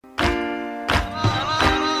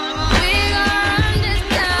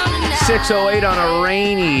6:08 on a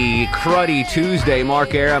rainy, cruddy Tuesday.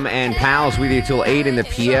 Mark Arum and pals with you till 8 in the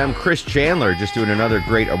p.m. Chris Chandler just doing another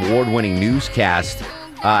great award-winning newscast.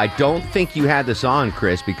 I don't think you had this on,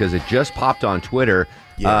 Chris, because it just popped on Twitter.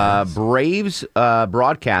 Yes. Braves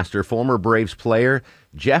broadcaster, former Braves player,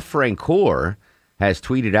 Jeff Francoeur, has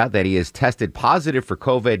tweeted out that he has tested positive for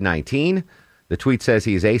COVID-19. The tweet says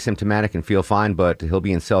he is asymptomatic and feel fine, but he'll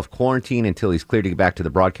be in self-quarantine until he's cleared to get back to the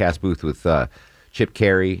broadcast booth with Chip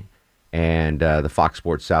Carey and the Fox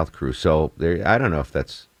Sports South crew. So I don't know if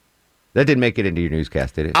that didn't make it into your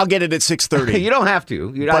newscast, did it? I'll get it at 6:30. You don't have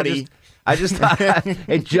to. Buddy. I just thought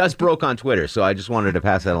it just broke on Twitter, so I just wanted to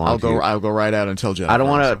pass that along to you. I'll go right out and tell Jeff. I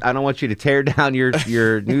don't want you to tear down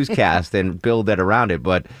your newscast and build that around it,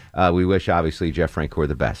 but we wish, obviously, Jeff Francoeur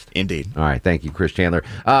the best. Indeed. All right, thank you, Chris Chandler.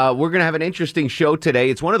 We're going to have an interesting show today.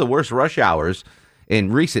 It's one of the worst rush hours in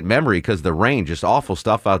recent memory because of the rain, just awful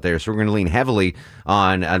stuff out there. So we're going to lean heavily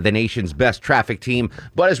on the nation's best traffic team.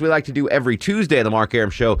 But as we like to do every Tuesday on the Mark Arum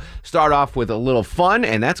Show, start off with a little fun,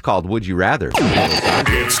 and that's called Would You Rather.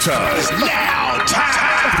 It's time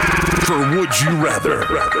for Would You Rather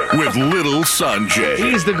with Lil Sanjay.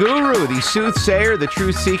 He's the guru, the soothsayer, the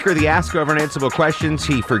truth seeker, the asker of unanswerable questions.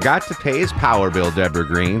 He forgot to pay his power bill, Deborah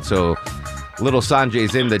Green. So Lil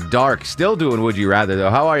Sanjay's in the dark, still doing Would You Rather, though.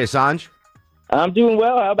 How are you, Sanj? I'm doing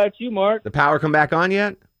well. How about you, Mark? The power come back on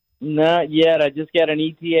yet? Not yet. I just got an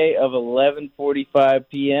ETA of 11:45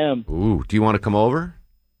 p.m. Ooh, do you want to come over?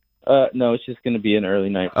 No, it's just going to be an early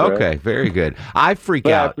night for Okay, us. very good. I freak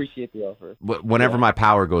But out. I appreciate the offer. Whenever my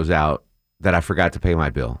power goes out, that I forgot to pay my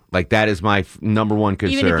bill. Like, that is my number one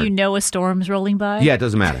concern. Even if you know a storm's rolling by? Yeah, it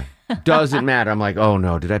doesn't matter. Doesn't matter. I'm like, oh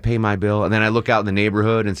no, did I pay my bill? And then I look out in the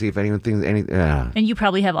neighborhood and see if anyone thinks anything. And you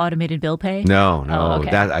probably have automated bill pay? No, Oh, okay.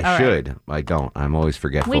 that I All should. right. I don't. I'm always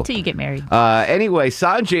forgetful. Wait till you get married. Anyway,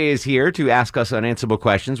 Sanjay is here to ask us unanswerable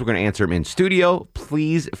questions. We're going to answer them in studio.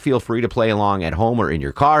 Please feel free to play along at home or in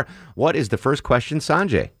your car. What is the first question,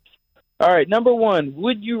 Sanjay? All right, number one,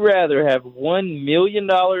 would you rather have $1 million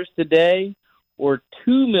today or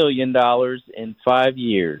 $2 million in 5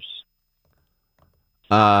 years?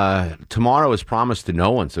 Tomorrow is promised to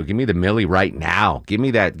no one, so give me the milli right now. Give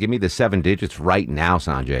me the 7 digits right now,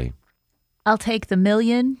 Sanjay. I'll take the $1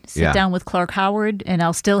 million, sit down with Clark Howard, and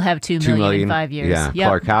I'll still have $2 million in 5 years. Yeah, Yep,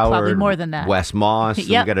 Clark Howard, probably more than that. Wes Moss. So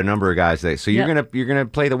Yep. we got a number of guys there. So you're gonna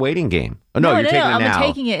play the waiting game. Oh, No, you're taking it I'm now.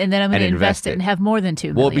 taking it, and then I'm going to invest it and have more than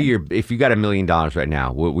 $2 million. What would be if you got $1 million right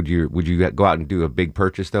now? What would you go out and do a big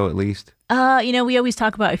purchase though? At least. We always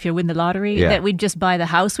talk about if you win the lottery that we'd just buy the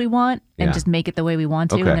house we want and just make it the way we want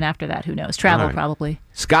to, Okay. and then after that, who knows? Travel right. probably.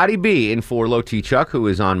 Scotty B in for Low T Chuck, who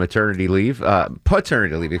is on paternity leave,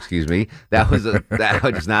 excuse me. That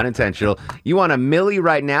was not intentional. You want $1 million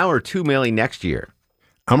right now or $2 million next year?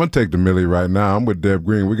 I'm going to take the millie right now. I'm with Deb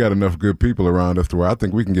Green. We got enough good people around us to where I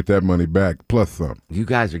think we can get that money back plus some. You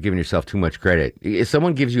guys are giving yourself too much credit. If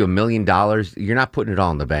someone gives you $1 million, you're not putting it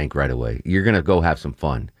all in the bank right away. You're going to go have some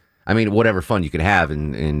fun. I mean, whatever fun you can have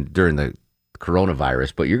during the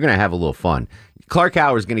coronavirus, but you're going to have a little fun. Clark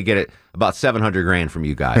Howard's going to get it about $700,000 from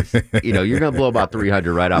you guys. You're going to blow about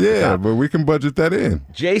 $300 right off the top. Yeah, but we can budget that in.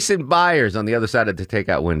 Jason Byers on the other side of the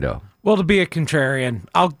takeout window. Well, to be a contrarian,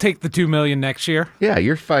 I'll take the $2 million next year. Yeah,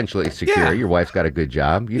 you're financially secure. Yeah. Your wife's got a good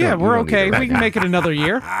job. We're okay. We can make it another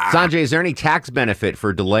year. Sanjay, is there any tax benefit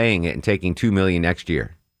for delaying it and taking $2 million next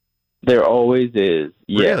year? There always is.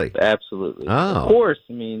 Yes, Really? absolutely. Oh. Of course.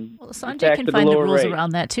 I mean, Well, it's Sanjay back can to find the lower rules rate.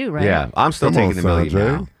 around that too, right? Yeah, I'm still Come taking on, $1 million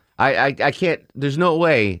Sanjay. now. I can't. There's no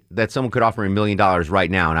way that someone could offer me $1 million right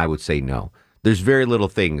now, and I would say no. There's very little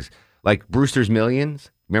things like Brewster's Millions.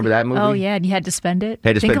 Remember that movie? Oh, yeah, and you had to spend it?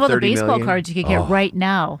 Had to Think spend of all the $30 baseball million. cards you could get right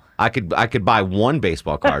now. I could buy one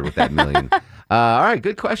baseball card with that $1 million. All right,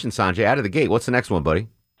 good question, Sanjay. Out of the gate. What's the next one, buddy?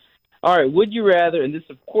 All right, would you rather, and this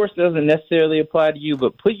of course doesn't necessarily apply to you,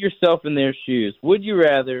 but put yourself in their shoes. Would you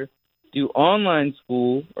rather do online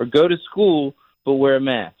school or go to school but wear a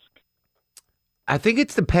mask? I think it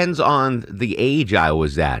depends on the age I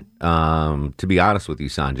was at, to be honest with you,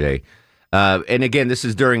 Sanjay. And again, this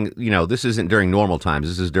is this isn't during normal times.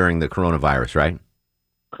 This is during the coronavirus, right?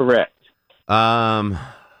 Correct. I'm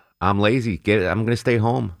lazy. I'm going to stay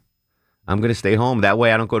home. I'm going to stay home. That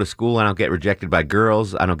way I don't go to school. I don't get rejected by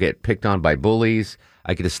girls. I don't get picked on by bullies.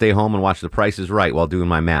 I get to stay home and watch The Price is Right while doing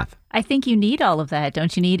my math. I think you need all of that.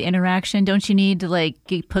 Don't you need interaction? Don't you need to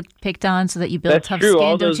get picked on so that you build That's tough true. skin?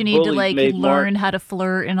 All Don't you those need to bullies made learn how to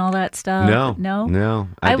flirt and all that stuff? No.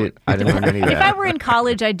 I didn't learn any of that. If I were in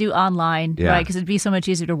college, I'd do online, Yeah. right? Because it'd be so much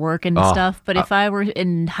easier to work and stuff. But if I were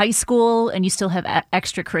in high school and you still have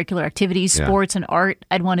extracurricular activities, sports and art,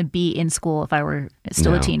 I'd want to be in school if I were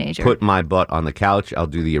still a teenager. Put my butt on the couch. I'll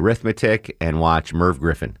do the arithmetic and watch Merv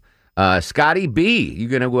Griffin. Scotty B, you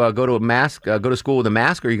gonna go to school with a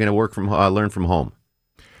mask, or are you gonna learn from home?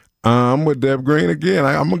 I'm with Deb Green again.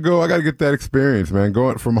 I'm gonna go. I got to get that experience, man.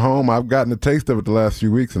 Going from home, I've gotten a taste of it the last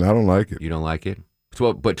few weeks, and I don't like it. You don't like it?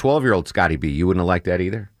 But 12-year-old Scotty B, you wouldn't have liked that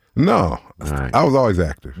either? No, right. I was always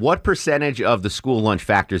active. What percentage of the school lunch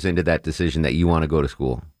factors into that decision that you want to go to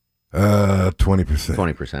school? 20%.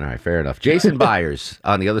 20%. All right, fair enough. Jason Byers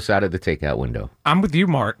on the other side of the takeout window. I'm with you,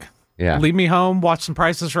 Mark. Yeah. Leave me home, watch some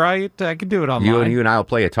Prices Right. I can do it online. You and I will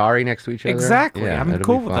play Atari next to each other? Exactly. Yeah, I'm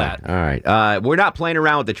cool with that. All right. We're not playing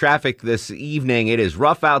around with the traffic this evening. It is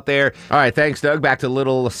rough out there. All right, thanks, Doug. Back to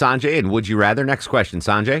Little Sanjay and Would You Rather. Next question,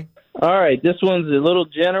 Sanjay. All right, this one's a little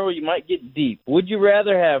general. You might get deep. Would you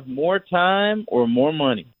rather have more time or more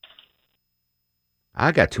money?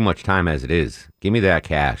 I got too much time as it is. Give me that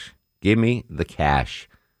cash. Give me the cash.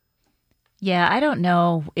 Yeah, I don't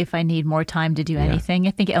know if I need more time to do anything. I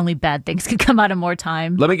think only bad things could come out of more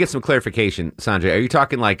time. Let me get some clarification, Sanjay. Are you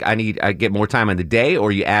talking like I get more time in the day,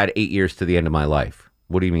 or you add 8 years to the end of my life?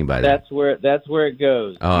 What do you mean by that? That's where it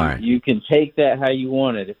goes. All right. You can take that how you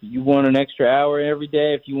want it. If you want an extra hour every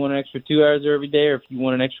day, if you want an extra 2 hours every day, or if you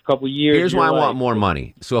want an extra couple years. Here's why I want more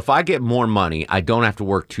money. So if I get more money, I don't have to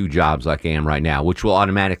work 2 jobs like I am right now, which will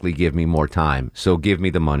automatically give me more time. So give me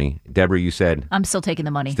the money. Deborah, you said? I'm still taking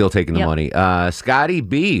the money. Still taking the money. Scotty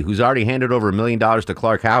B, who's already handed over $1 million to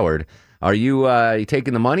Clark Howard. Are you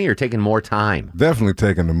taking the money or taking more time? Definitely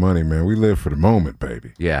taking the money, man. We live for the moment,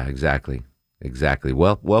 baby. Yeah, exactly. Exactly.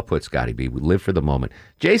 Well put, Scotty B. We live for the moment.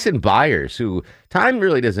 Jason Byers, who time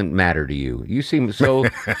really doesn't matter to you. You seem so.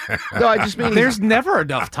 No, I just mean there's never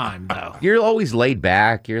enough time, though. You're always laid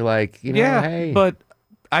back. You're like, yeah, hey. But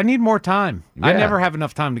I need more time. Yeah. I never have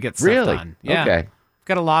enough time to get stuff done. Yeah. Okay.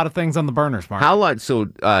 Got a lot of things on the burners, Mark. How long? So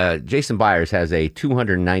Jason Byers has a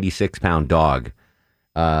 296-pound dog.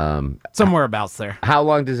 Somewhere abouts there. How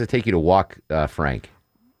long does it take you to walk, Frank?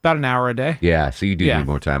 About an hour a day. Yeah, so you do need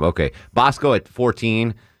more time. Okay. Bosco at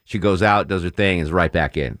 14, she goes out, does her thing, is right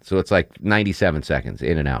back in. So it's like 97 seconds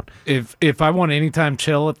in and out. If I want anytime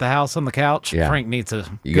chill at the house on the couch, Frank needs a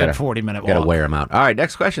good 40-minute walk. Got to wear him out. All right,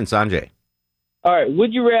 next question, Sanjay. All right,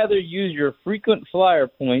 would you rather use your frequent flyer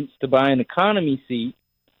points to buy an economy seat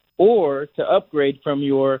or to upgrade from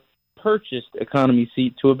your purchased economy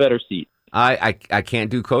seat to a better seat? I can't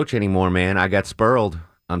do coach anymore, man. I got spurled.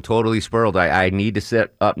 I'm totally spurled. I need to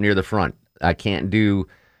sit up near the front. I can't do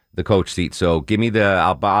the coach seat. So give me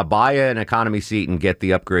I'll buy an economy seat and get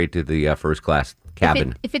the upgrade to the first class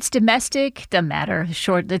cabin. If it's domestic, doesn't matter.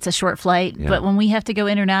 It's a short flight. Yeah. But when we have to go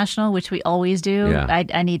international, which we always do,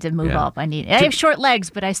 I need to move up. I have short legs,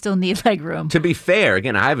 but I still need leg room. To be fair,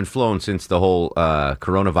 again, I haven't flown since the whole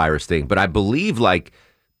coronavirus thing, but I believe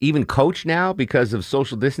even coach now, because of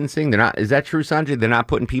social distancing, they're not. Is that true, Sanjay? They're not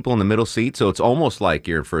putting people in the middle seat, so it's almost like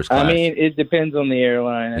you're in first class. I mean, it depends on the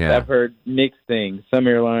airline. Yeah. I've heard mixed things. Some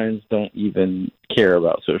airlines don't even care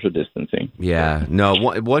about social distancing. Yeah, no.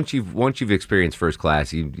 Once you've experienced first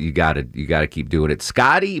class, you gotta keep doing it.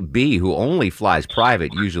 Scotty B, who only flies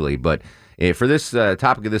private usually, but for this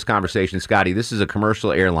topic of this conversation, Scotty, this is a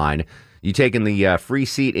commercial airline. You taking the free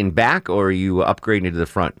seat in back, or are you upgrading to the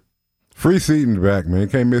front? Free seat in the back, man.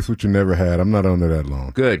 Can't miss what you never had. I'm not on there that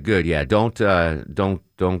long. Good. Yeah, don't.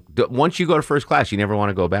 Once you go to first class, you never want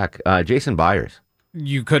to go back. Jason Byers.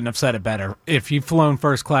 You couldn't have said it better. If you've flown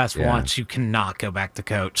first class once, you cannot go back to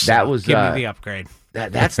coach. That was give me the upgrade.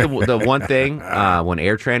 That's the one thing when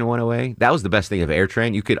AirTran went away. That was the best thing of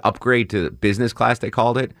AirTran. You could upgrade to business class. They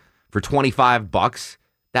called it for $25.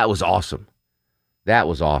 That was awesome.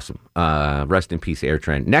 Rest in peace,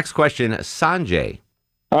 AirTran. Next question, Sanjay.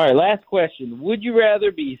 All right, last question. Would you rather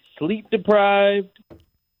be sleep deprived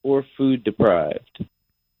or food deprived?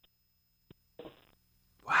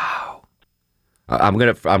 Wow. I'm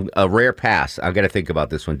a rare pass. I've got to think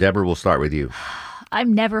about this one. Deborah, we'll start with you.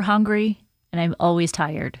 I'm never hungry, and I'm always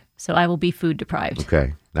tired, so I will be food deprived.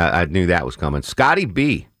 Okay. I knew that was coming. Scotty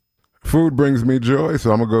B. Food brings me joy,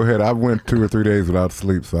 so I'm going to go ahead. I went 2 or 3 days without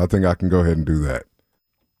sleep, so I think I can go ahead and do that.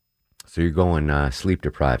 So you're going sleep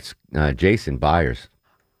deprived. Jason Byers.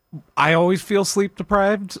 I always feel sleep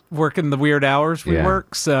deprived working the weird hours we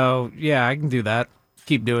work. So, yeah, I can do that.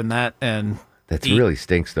 Keep doing that. And that really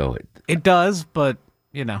stinks, though. It does, but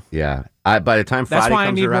Yeah. By the time Friday That's why I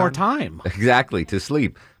comes need around, more time. Exactly, to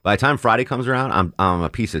sleep. By the time Friday comes around, I'm a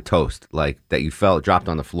piece of toast, like that you felt dropped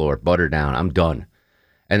on the floor, butter down. I'm done.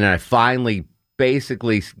 And then I finally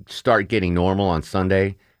basically start getting normal on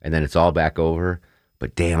Sunday, and then it's all back over.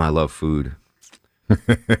 But damn, I love food.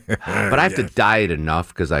 But I have to diet enough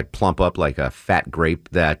because I plump up like a fat grape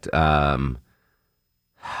that I'll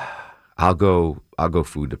go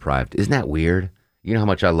food deprived. Isn't that weird? You know how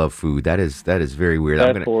much I love food. That is very weird.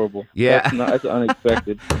 That's horrible. Yeah. That's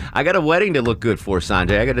unexpected. I got a wedding to look good for,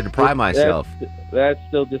 Sanjay. I got to deprive myself. That's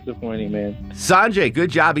still disappointing, man. Sanjay,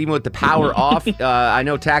 good job even with the power off. I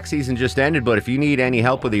know tax season just ended, but if you need any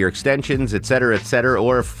help with your extensions, et cetera,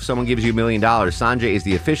 or if someone gives you $1 million, Sanjay is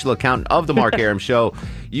the official accountant of the Mark Arum Show.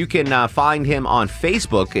 You can find him on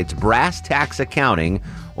Facebook. It's Brass Tax Accounting,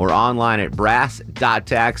 or online at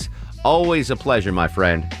brass.tax. Always a pleasure, my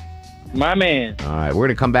friend. My man. All right, we're going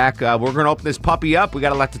to come back. We're going to open this puppy up. We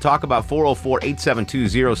got a lot to talk about.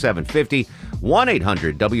 404-872-0750.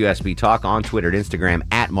 1-800-WSB Talk on Twitter and Instagram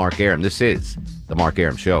at Mark Arum. This is The Mark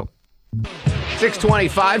Arum Show.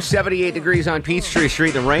 625, 78 degrees on Peachtree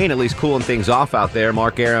Street. The rain at least cooling things off out there.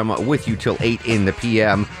 Mark Arum with you till 8 in the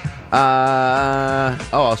p.m. I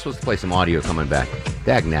was supposed to play some audio coming back.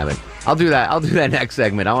 Dagnabbit. I'll do that next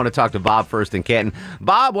segment. I want to talk to Bob first in Canton.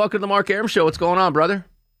 Bob, welcome to the Mark Arum Show. What's going on, brother?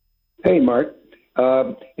 Hey, Mark.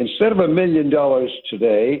 Instead of $1 million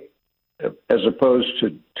today, as opposed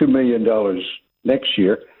to $2 million next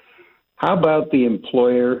year, how about the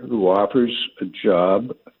employer who offers a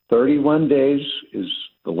job, 31 days is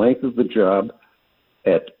the length of the job,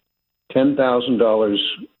 at $10,000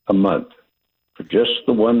 a month for just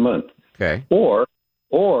the 1 month? Okay. Or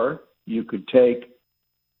you could take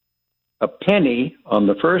a penny on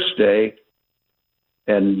the first day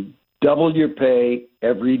and double your pay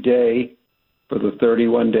every day for the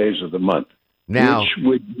 31 days of the month. Now,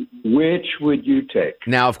 which would you take?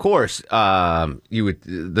 Now, of course, you would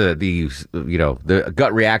the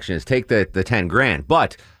gut reaction is take the 10 grand.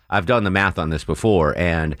 But I've done the math on this before,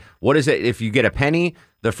 and what is it if you get a penny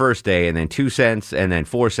the first day, and then 2 cents, and then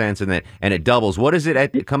 4 cents, and it doubles? What is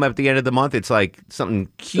it come up at the end of the month? It's like something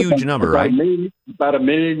huge number, right? About $1.5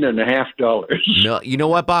 million. No, you know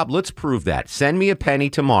what, Bob? Let's prove that. Send me a penny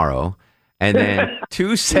tomorrow, and then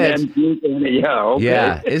 2 cents.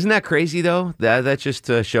 Yeah, isn't that crazy though? That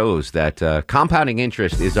just shows that compounding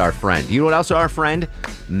interest is our friend. You know what else are our friend?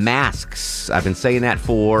 Masks. I've been saying that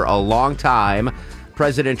for a long time.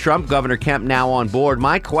 President Trump, Governor Kemp now on board.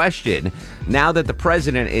 My question, now that the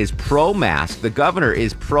president is pro-mask, the governor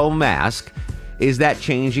is pro-mask, is that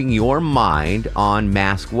changing your mind on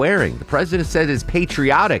mask wearing? The president says it's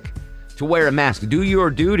patriotic to wear a mask. Do your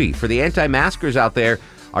duty. For the anti-maskers out there,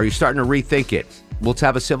 are you starting to rethink it? Let's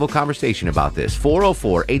have a civil conversation about this.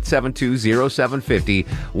 404-872-0750,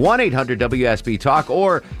 1-800-WSB Talk,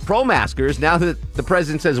 or pro-maskers, now that the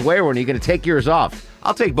president says wear one, are you going to take yours off?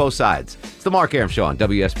 I'll take both sides. It's the Mark Arum Show on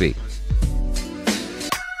WSB.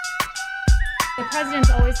 The president's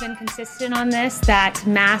always been consistent on this, that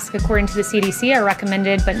masks, according to the CDC, are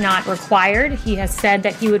recommended but not required. He has said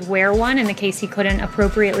that he would wear one in the case he couldn't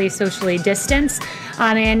appropriately socially distance.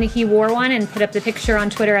 And he wore one and put up the picture on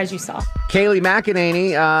Twitter, as you saw. Kayleigh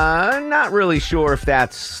McEnany, not really sure if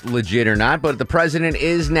that's legit or not, but the president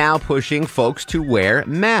is now pushing folks to wear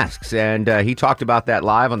masks. And he talked about that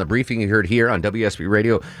live on the briefing you heard here on WSB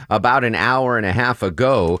Radio about an hour and a half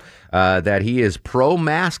ago, that he is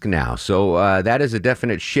pro-mask now. So that is a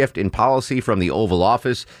definite shift in policy from the Oval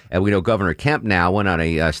Office. And we know Governor Kemp now went on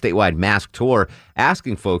a statewide mask tour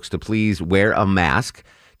asking folks to please wear a mask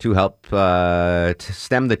to help to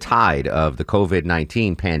stem the tide of the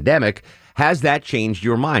COVID-19 pandemic. Has that changed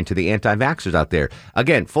your mind to the anti-vaxxers out there?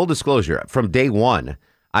 Again, full disclosure, from day one,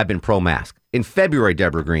 I've been pro-mask. In February,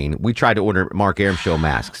 Deborah Green, we tried to order Mark Arum Show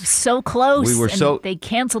masks. So close. We were they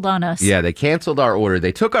canceled on us. Yeah, they canceled our order.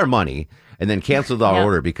 They took our money and then canceled our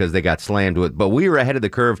order because they got slammed with. But we were ahead of the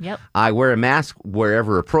curve. Yep. I wear a mask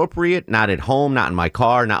wherever appropriate, not at home, not in my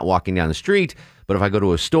car, not walking down the street. But if I go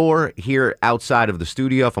to a store here outside of the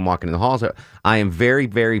studio, if I'm walking in the halls, I am very,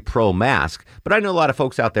 very pro-mask. But I know a lot of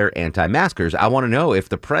folks out there anti-maskers. I want to know if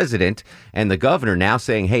the president and the governor now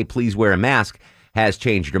saying, hey, please wear a mask, has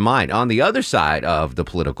changed your mind. On the other side of the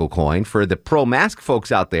political coin, for the pro-mask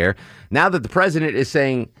folks out there, now that the president is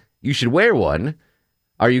saying you should wear one,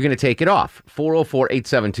 are you going to take it off?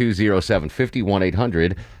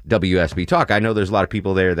 404-872-0750, 1-800-WSB Talk. I know there's a lot of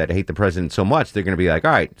people there that hate the president so much, they're going to be like,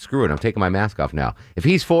 all right, screw it, I'm taking my mask off now. If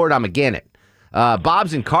he's for it, I'm against it.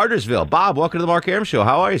 Bob's in Cartersville. Bob, welcome to the Mark Arum Show.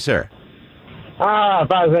 How are you, sir? If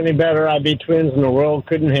I was any better, I'd be twins and the world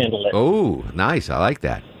couldn't handle it. Oh, nice. I like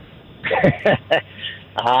that.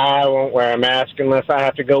 I won't wear a mask unless I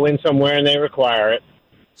have to go in somewhere and they require it.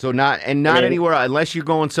 So not anywhere unless you're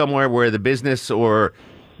going somewhere where the business or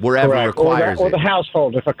wherever Correct. requires or it. the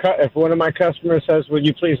household. If one of my customers says, "Would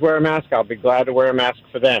you please wear a mask?" I'll be glad to wear a mask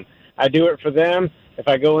for them. I do it for them. If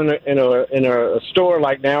I go in a store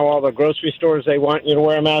like now, all the grocery stores, they want you to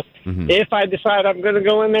wear a mask. Mm-hmm. If I decide I'm going to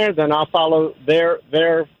go in there, then I'll follow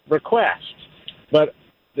their request. But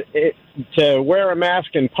to wear a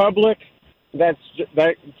mask in public, that's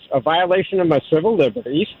a violation of my civil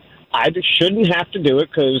liberties. I just shouldn't have to do it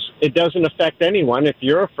because it doesn't affect anyone. If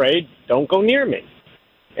you're afraid, don't go near me.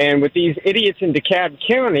 And with these idiots in DeKalb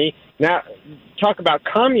County, now talk about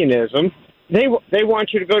communism. They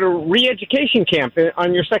want you to go to re-education camp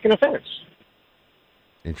on your second offense.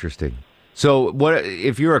 Interesting. So what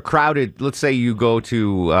if you're a crowded, let's say you go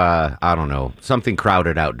to, I don't know, something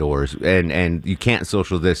crowded outdoors and you can't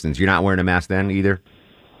social distance. You're not wearing a mask then either?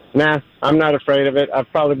 Nah, I'm not afraid of it.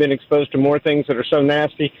 I've probably been exposed to more things that are so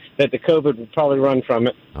nasty that the COVID would probably run from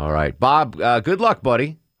it. All right. Bob, good luck,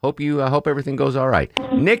 buddy. Hope everything goes all right.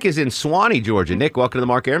 Nick is in Swanee, Georgia. Nick, welcome to the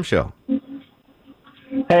Mark Arum Show.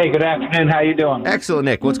 Hey, good afternoon. How you doing? Excellent,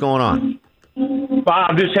 Nick. What's going on?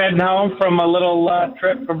 Bob, just heading home from a little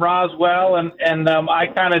trip from Roswell, and I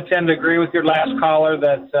kind of tend to agree with your last caller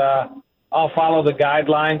that I'll follow the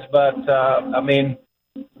guidelines. But, I mean,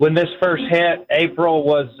 when this first hit, April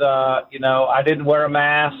was, I didn't wear a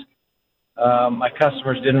mask. My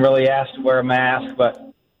customers didn't really ask to wear a mask, but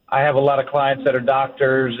I have a lot of clients that are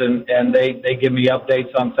doctors, and they give me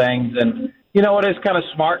updates on things. And, it is kind of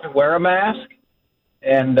smart to wear a mask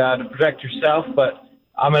and to protect yourself, but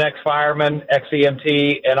I'm an ex-fireman,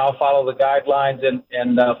 ex-EMT, and I'll follow the guidelines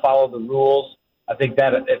and follow the rules. I think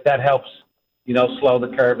that if that helps, slow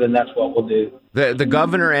the curve, then that's what we'll do. The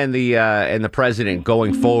governor and the president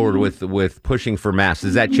going forward with pushing for masks,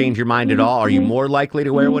 does that change your mind at all? Are you more likely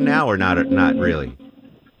to wear one now or not really?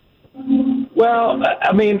 Well,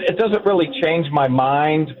 I mean, it doesn't really change my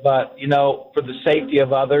mind, but, for the safety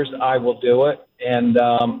of others, I will do it. And,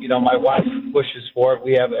 my wife pushes for it.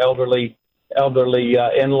 We have elderly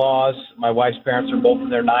in-laws. My wife's parents are both in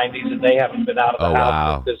their 90s, and they haven't been out of the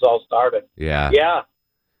house since this all started. Yeah. Yeah.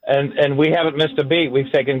 And we haven't missed a beat.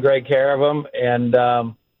 We've taken great care of them. And,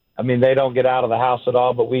 they don't get out of the house at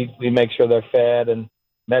all, but we make sure they're fed and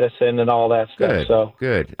medicine and all that stuff. Good. So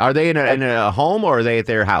Good. Are they in a home or are they at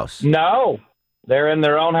their house? No, they're in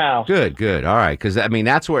their own house. Good. All right. Because,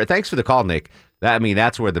 that's where – thanks for the call, Nick.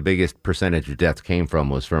 That's where the biggest percentage of deaths came from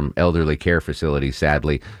was from elderly care facilities,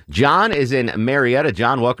 sadly. John is in Marietta.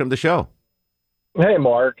 John, welcome to the show. Hey,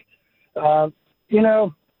 Mark. I'm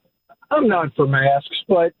not for masks,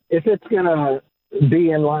 but if it's going to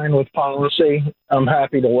be in line with policy, I'm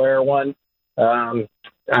happy to wear one.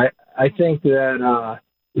 I think that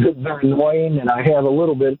they're annoying, and I have a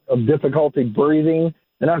little bit of difficulty breathing,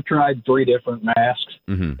 and I've tried 3 different masks,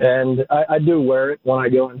 and I do wear it when I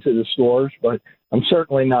go into the stores, but I'm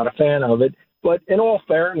certainly not a fan of it. But in all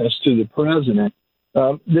fairness to the president,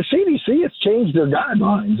 the CDC has changed their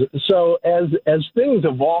guidelines. So as things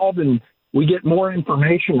evolve and we get more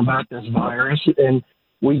information about this virus and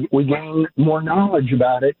we gain more knowledge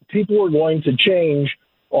about it, people are going to change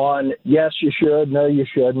on yes, you should, no, you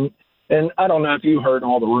shouldn't. And I don't know if you heard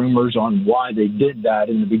all the rumors on why they did that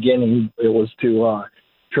in the beginning. It was to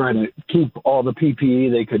try to keep all the PPE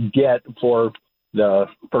they could get for the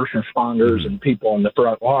first responders and people on the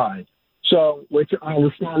front line. So, which I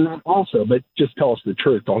understand that also, but just tell us the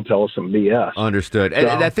truth. Don't tell us some BS. Understood. So,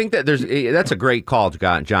 and I think that that's a great call,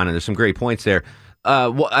 John, and there's some great points there.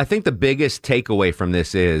 I think the biggest takeaway from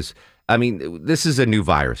this is, this is a new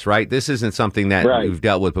virus, right? This isn't something that we've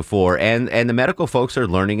dealt with before, and the medical folks are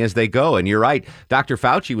learning as they go. And you're right. Dr.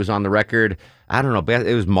 Fauci was on the record, I don't know,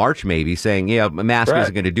 it was March maybe, saying, a mask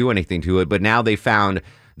isn't going to do anything to it. But now they found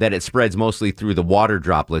that it spreads mostly through the water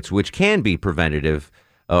droplets, which can be preventative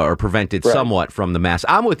or prevented somewhat from the mask.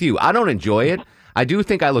 I'm with you. I don't enjoy it. I do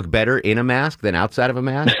think I look better in a mask than outside of a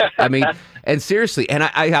mask. And seriously, and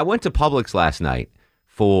I went to Publix last night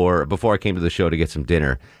before I came to the show to get some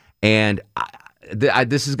dinner. And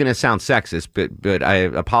this is going to sound sexist, but I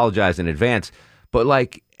apologize in advance. But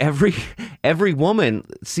like every woman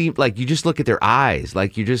seemed like you just look at their eyes,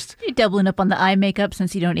 like you're doubling up on the eye makeup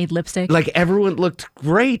since you don't need lipstick. Like everyone looked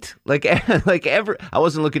great. I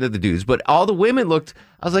wasn't looking at the dudes, but all the women looked.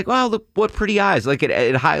 I was like, wow, look what pretty eyes. Like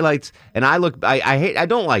it highlights. And I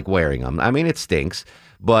don't like wearing them. it stinks.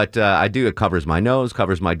 But I do. It covers my nose,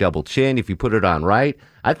 covers my double chin. If you put it on right,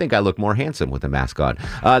 I think I look more handsome with a mask on.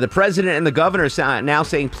 The president and the governor now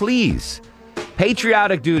saying, please,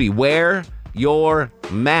 patriotic duty, wear your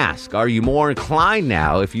mask? Are you more inclined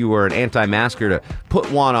now, if you were an anti-masker, to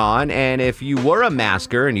put one on? And if you were a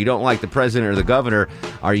masker and you don't like the president or the governor,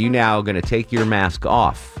 are you now going to take your mask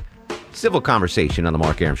off? Civil conversation on the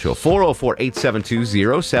Mark Arum Show.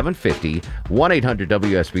 404-872-0750,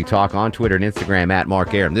 1-800-WSB-TALK, on Twitter and Instagram at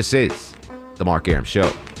Mark Arum. This is the Mark Arum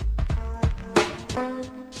Show.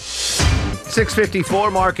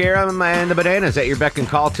 6:54, Mark Arum and the Bananas at your beck and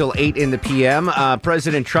call till 8 in the p.m.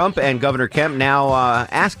 President Trump and Governor Kemp now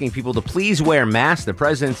asking people to please wear masks. The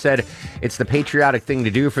president said it's the patriotic thing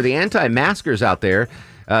to do. For the anti-maskers out there,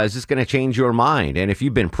 is this going to change your mind? And if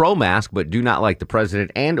you've been pro-mask but do not like the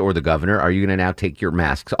president and or the governor, are you going to now take your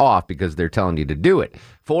masks off because they're telling you to do it?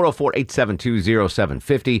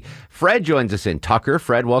 404-872-0750. Fred joins us in Tucker.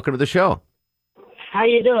 Fred, welcome to the show. How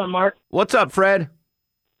you doing, Mark? What's up, Fred?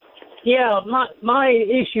 Yeah, my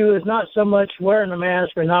issue is not so much wearing a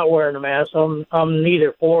mask or not wearing a mask. I'm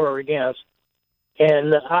neither for or against,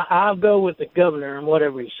 and I'll go with the governor and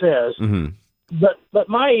whatever he says. Mm-hmm. But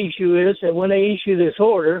my issue is that when they issue this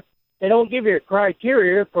order, they don't give you a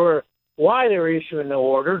criteria for why they're issuing the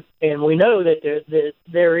order, and we know that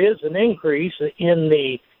there is an increase in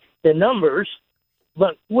the numbers.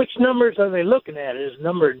 But which numbers are they looking at? Is it the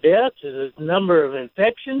number of deaths? Is it the number of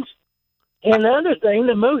infections? And the other thing,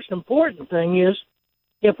 the most important thing is,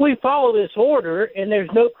 if we follow this order and there's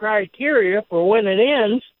no criteria for when it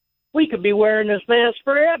ends, we could be wearing this mask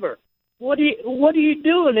forever. What are you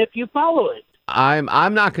doing if you follow it?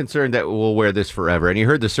 I'm not concerned that we'll wear this forever. And you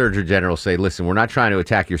heard the Surgeon General say, listen, we're not trying to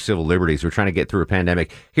attack your civil liberties. We're trying to get through a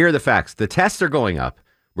pandemic. Here are the facts. The tests are going up.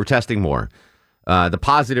 We're testing more. The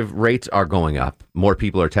positive rates are going up. More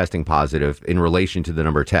people are testing positive in relation to the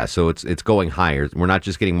number of tests. So it's going higher. We're not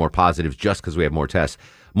just getting more positives just because we have more tests.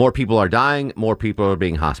 More people are dying. More people are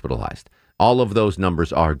being hospitalized. All of those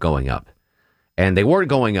numbers are going up. And they weren't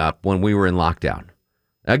going up when we were in lockdown.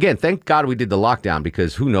 Again, thank God we did the lockdown,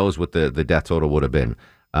 because who knows what the death total would have been.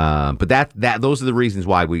 But those are the reasons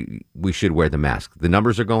why we should wear the mask. The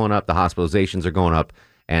numbers are going up. The hospitalizations are going up.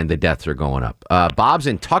 And the deaths are going up. Bob's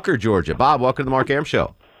in Tucker, Georgia. Bob, welcome to the Mark Arum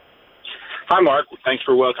Show. Hi, Mark. Thanks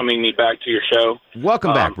for welcoming me back to your show.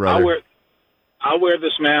 Welcome back, brother. I wear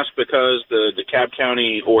this mask because the DeKalb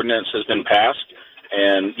County ordinance has been passed,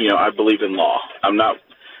 and I believe in law.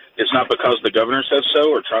 It's not because the governor says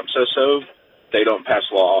so or Trump says so. They don't pass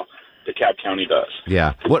law. DeKalb County does.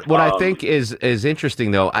 Yeah. What I think is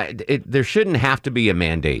interesting, though, there shouldn't have to be a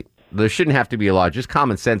mandate. There shouldn't have to be a law. Just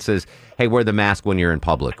common sense says, hey, wear the mask when you're in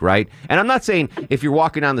public, right? And I'm not saying if you're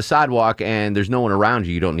walking down the sidewalk and there's no one around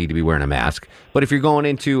you, you don't need to be wearing a mask. But if you're going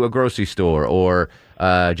into a grocery store, or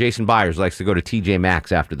Jason Byers likes to go to TJ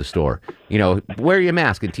Maxx after the store, wear your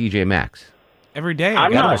mask in TJ Maxx. Every day.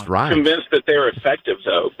 I'm not convinced that they're effective,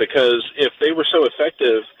 though, because if they were so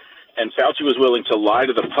effective and Fauci was willing to lie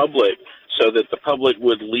to the public so that the public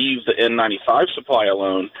would leave the N95 supply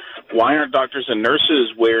alone, why aren't doctors and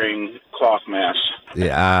nurses wearing cloth masks?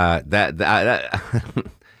 Yeah,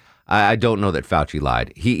 I don't know that Fauci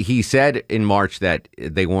lied. He said in March that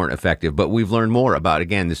they weren't effective, but we've learned more about,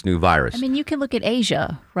 again, this new virus. I mean, you can look at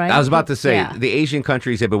Asia, right? I was about to say, yeah. The Asian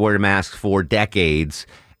countries have been wearing masks for decades,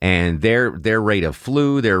 and their rate of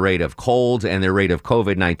flu, their rate of colds, and their rate of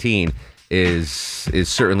COVID-19 is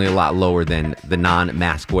certainly a lot lower than the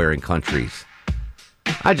non-mask wearing countries.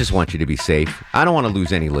 I just want you to be safe. I don't want to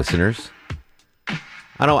lose any listeners.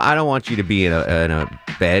 I don't want you to be in a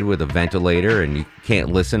bed with a ventilator and you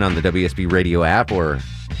can't listen on the WSB radio app or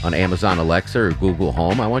on Amazon Alexa or Google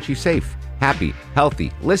Home. I want you safe, happy,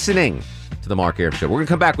 healthy, listening to the Mark Arum Show. We're going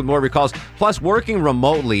to come back with more of your calls. Plus, working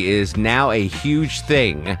remotely is now a huge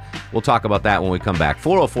thing. We'll talk about that when we come back.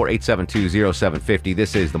 404-872-0750.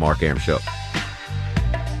 This is the Mark Arum Show.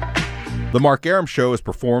 The Mark Arum Show is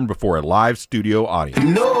performed before a live studio audience.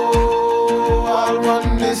 No, I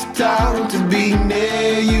want this town to be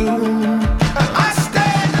near you. I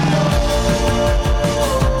stand alone.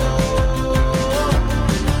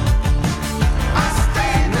 I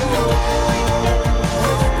stand alone.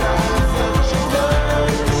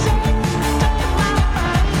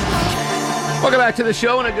 Welcome back to the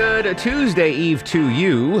show and a good Tuesday Eve to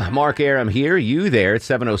you. Mark Arum here, you there. It's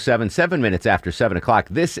 7:07, 7 minutes after 7 o'clock.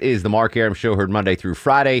 This is the Mark Arum Show, heard Monday through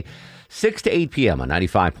Friday, 6 to 8 p.m. on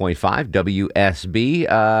 95.5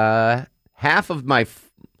 WSB. Half of my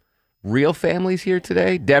real family's here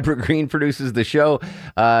today. Deborah Green produces the show.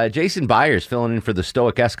 Jason Byers filling in for the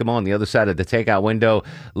Stoic Eskimo on the other side of the takeout window.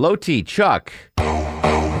 Low-T Chuck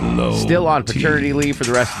still on paternity leave for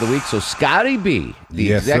the rest of the week. So Scotty B,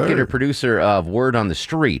 the executive producer of Word on the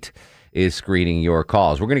Street, is screening your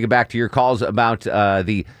calls. We're going to get back to your calls about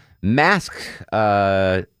the mask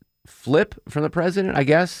flip from the president, I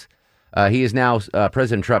guess. He is now,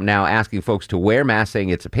 President Trump now asking folks to wear masks, saying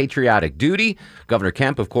it's a patriotic duty. Governor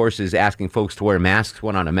Kemp, of course, is asking folks to wear masks,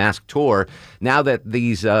 went on a mask tour. Now that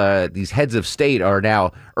these heads of state are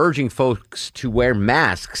now urging folks to wear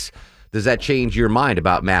masks, does that change your mind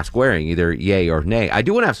about mask wearing, either yay or nay? I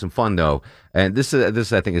do want to have some fun, though, and this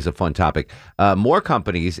I think, is a fun topic. More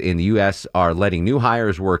companies in the U.S. are letting new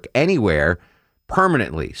hires work anywhere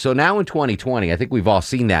permanently. So now in 2020, I think we've all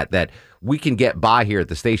seen that we can get by here at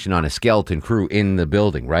the station on a skeleton crew in the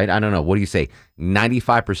building, right? I don't know. What do you say?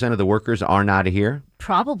 95% of the workers are not here?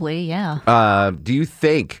 Probably, yeah. Do you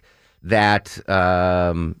think that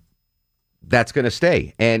that's going to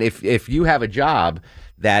stay? And if you have a job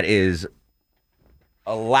that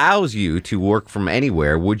allows you to work from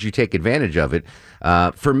anywhere, would you take advantage of it?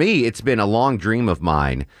 For me, it's been a long dream of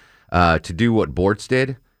mine to do what Bortz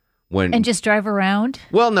did. And just drive around?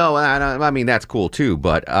 Well, no, I mean, that's cool too.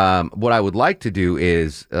 But what I would like to do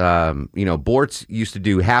is, Bortz used to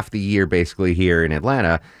do half the year basically here in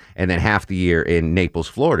Atlanta and then half the year in Naples,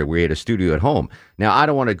 Florida, where he had a studio at home. Now, I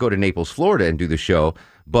don't want to go to Naples, Florida and do the show,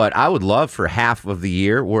 but I would love for half of the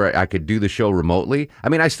year where I could do the show remotely. I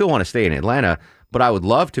mean, I still want to stay in Atlanta, but I would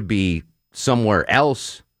love to be somewhere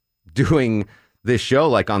else doing this show,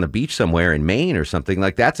 like on the beach somewhere in Maine or something.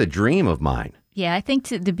 Like, that's a dream of mine. Yeah, I think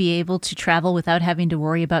to be able to travel without having to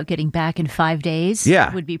worry about getting back in 5 days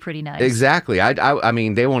would be pretty nice. Exactly. I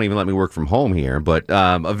mean, they won't even let me work from home here, but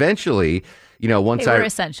eventually, once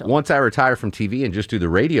I retire from TV and just do the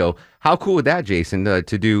radio, how cool would that, Jason,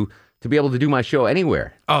 to be able to do my show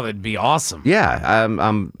anywhere? Oh, that'd be awesome. Yeah,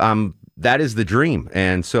 that is the dream.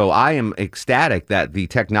 And so I am ecstatic that the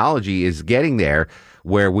technology is getting there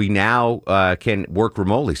where we now can work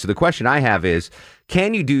remotely. So the question I have is,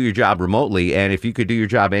 can you do your job remotely? And if you could do your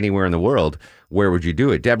job anywhere in the world, where would you do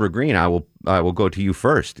it? Deborah Green, I will go to you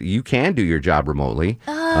first. You can do your job remotely,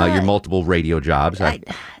 your multiple radio jobs.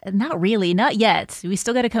 Not really, not yet. We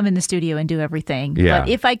still got to come in the studio and do everything. Yeah. But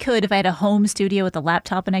if I had a home studio with a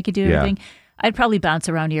laptop and I could do everything, I'd probably bounce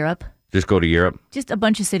around Europe. Just go to Europe? Just a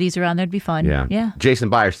bunch of cities around there would be fun. Yeah. Jason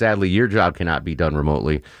Byer, sadly, your job cannot be done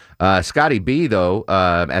remotely. Scotty B, though,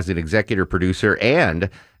 as an executive producer and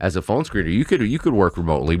as a phone screener, you could work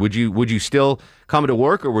remotely. Would you still come to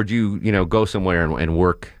work, or would you go somewhere and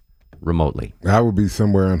work remotely? I would be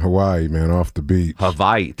somewhere in Hawaii, man, off the beach.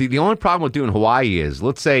 Hawaii. The only problem with doing Hawaii is,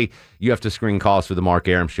 let's say you have to screen calls for the Mark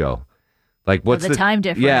Arum show. Like, what's the time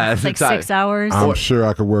difference? Yeah, it's like 6 hours. I'm sure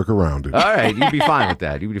I could work around it. All right, you'd be fine with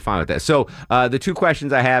that. So the two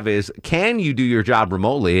questions I have is, can you do your job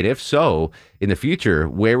remotely? And if so, in the future,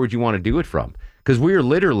 where would you want to do it from? Because we're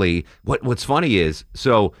literally, what's funny is,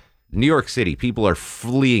 so New York City, people are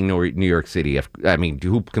fleeing New York City. I mean,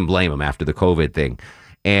 who can blame them after the COVID thing?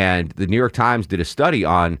 And the New York Times did a study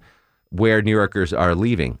on where New Yorkers are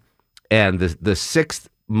leaving. And the sixth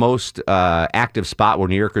most active spot where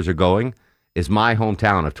New Yorkers are going is my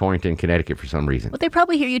hometown of Torrington, Connecticut, for some reason. Well, they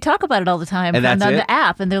probably hear you talk about it all the time on the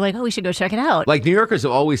app, and they're like, "Oh, we should go check it out." Like, New Yorkers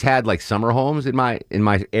have always had like summer homes in my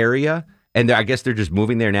area, and I guess they're just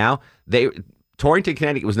moving there now. Torrington,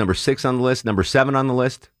 Connecticut was number 6 on the list. Number 7 on the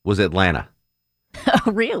list was Atlanta.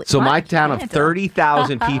 Oh, really? So my town of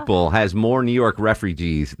 30,000 people has more New York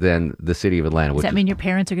refugees than the city of Atlanta. Does that mean your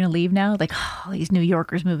parents are going to leave now? Like, oh, these New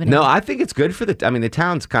Yorkers moving in? No, I think it's good for the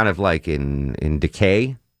town's kind of like in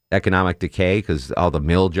decay. Economic decay, because all the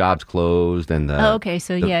mill jobs closed and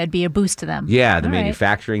it'd be a boost to them. Yeah, the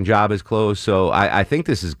manufacturing job is closed. So I think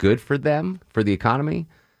this is good for them, for the economy.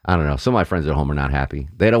 I don't know. Some of my friends at home are not happy.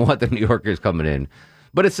 They don't want the New Yorkers coming in.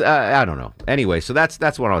 But it's, I don't know. Anyway, so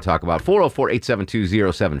that's what I'll talk about.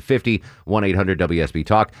 404-872-0750,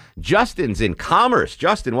 1-800-WSB-TALK. Justin's in Commerce.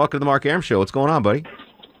 Justin, welcome to the Mark Arum Show. What's going on, buddy?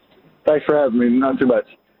 Thanks for having me. Not too much.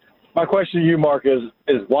 My question to you, Mark, is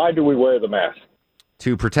why do we wear the mask?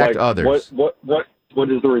 To protect others. What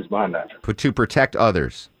is the reason behind that? To protect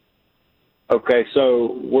others. Okay,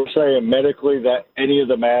 so we're saying medically that any of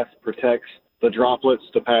the mask protects the droplets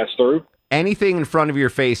to pass through? Anything in front of your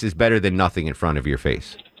face is better than nothing in front of your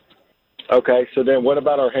face. Okay, so then what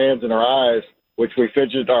about our hands and our eyes, which we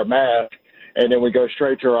fidget our mask, and then we go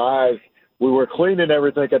straight to our eyes? We were cleaning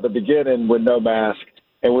everything at the beginning with no mask,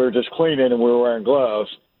 and we were just cleaning and we were wearing gloves,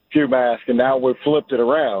 few masks, and now we've flipped it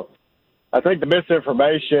around. I think the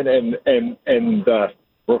misinformation and the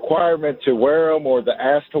requirement to wear them or the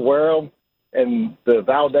ask to wear them and the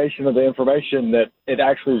validation of the information that it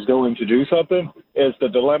actually is going to do something is the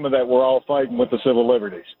dilemma that we're all fighting with the civil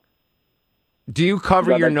liberties. Do you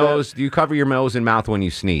cover your nose? Sense? Do you cover your nose and mouth when you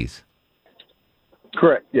sneeze?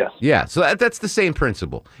 Correct. Yes. Yeah. So that's the same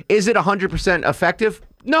principle. Is it 100% effective?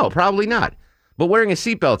 No, probably not. But wearing a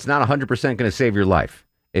seatbelt's not 100% going to save your life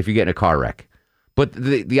if you get in a car wreck. But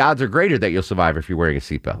the odds are greater that you'll survive if you're wearing a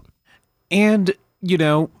seatbelt. And,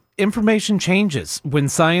 information changes. When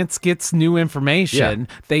science gets new information,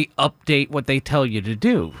 they update what they tell you to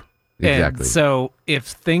do. Exactly. And so if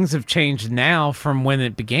things have changed now from when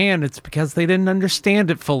it began, it's because they didn't understand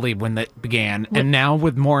it fully when it began. And now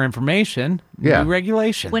with more information, new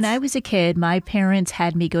regulations. When I was a kid, my parents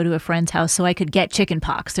had me go to a friend's house so I could get chicken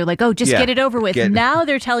pox. They're like, oh, just get it over with. Now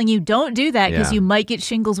they're telling you don't do that because you might get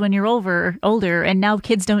shingles when you're older. And now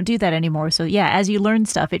kids don't do that anymore. So as you learn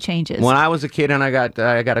stuff, it changes. When I was a kid and I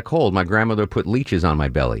got a cold, my grandmother put leeches on my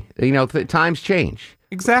belly. Times change.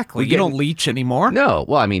 Exactly. You don't leech anymore. No.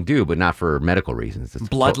 Well, but not for medical reasons.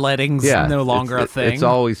 Bloodletting's no longer a thing. It's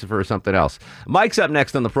always for something else. Mike's up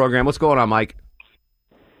next on the program. What's going on, Mike?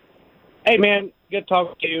 Hey, man. Good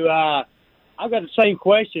talking to you. I've got the same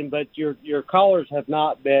question, but your callers have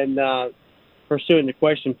not been pursuing the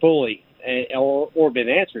question fully or been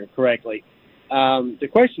answering correctly. The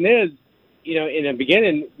question is, in the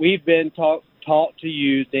beginning, we've been taught to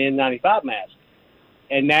use the N95 mask.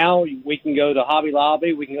 And now we can go to Hobby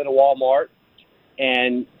Lobby, we can go to Walmart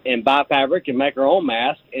and buy fabric and make our own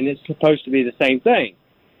mask, and it's supposed to be the same thing.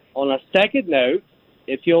 On a second note,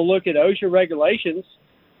 if you'll look at OSHA regulations,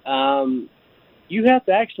 you have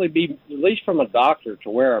to actually be released from a doctor to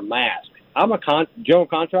wear a mask. I'm a general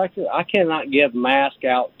contractor. I cannot give mask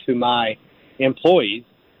out to my employees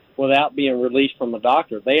without being released from a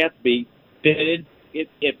doctor. They have to be fitted.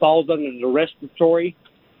 It falls under the respiratory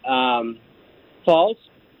false,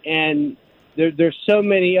 and there's so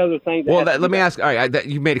many other things. Let me ask. All right,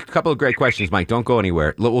 you made a couple of great questions, Mike. Don't go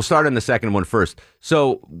anywhere. We'll start on the second one first.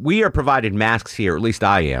 So we are provided masks here, or at least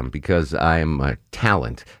I am, because I am a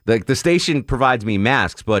talent. The station provides me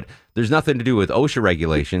masks, but there's nothing to do with OSHA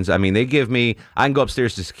regulations. They give me. I can go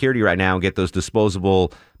upstairs to security right now and get those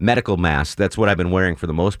disposable medical masks. That's what I've been wearing for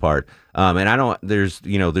the most part. And I don't. There's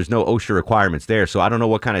no OSHA requirements there, so I don't know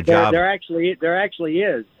what kind of job. There actually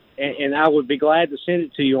is. And I would be glad to send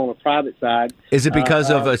it to you on a private side. Is it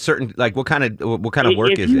because of a certain what kind of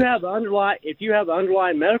work is it? If you have an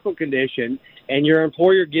underlying medical condition and your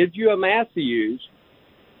employer gives you a mask to use,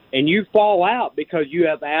 and you fall out because you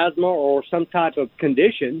have asthma or some type of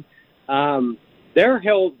condition, they're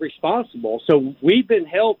held responsible. So we've been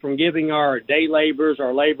held from giving our day laborers,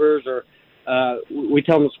 or we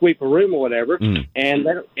tell them to sweep a room or whatever,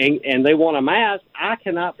 and they want a mask. I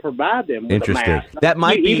cannot provide them with a mask. That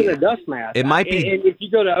might be even a dust mask. It might be. And if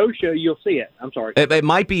you go to OSHA, you'll see it. I'm sorry. It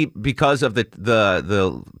might be because of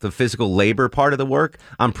the physical labor part of the work.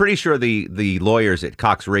 I'm pretty sure the lawyers at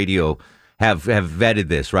Cox Radio have vetted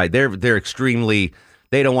this, right? They're extremely.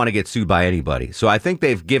 They don't want to get sued by anybody. So I think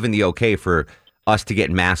they've given the okay for us to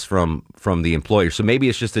get masks from the employer. So maybe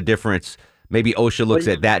it's just a difference. Maybe OSHA looks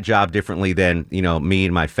at that job differently than me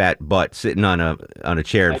and my fat butt sitting on a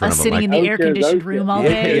chair in front of them. Sitting in the air-conditioned room all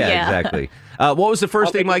day. Yeah, exactly. What was the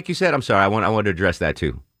first thing, Mike, you said? I'm sorry. I wanted to address that,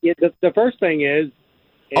 too. Yeah, the first thing is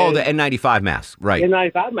the N95 mask, right.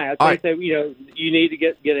 N95 mask. They say, you need to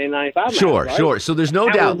get an N95 mask. Sure, right? sure. So there's no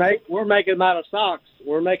doubt. We're making them out of socks.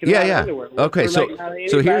 We're making them out of underwear.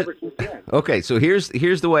 Okay, so here's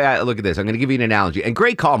the way I look at this. I'm going to give you an analogy. And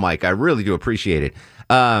great call, Mike. I really do appreciate it.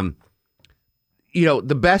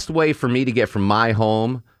 The best way for me to get from my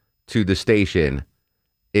home to the station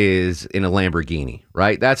is in a Lamborghini,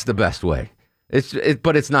 right? That's the best way.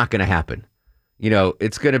 But it's not going to happen.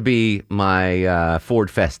 It's going to be my Ford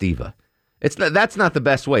Festiva. That's not the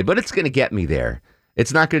best way, but it's going to get me there.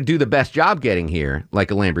 It's not going to do the best job getting here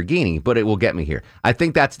like a Lamborghini, but it will get me here. I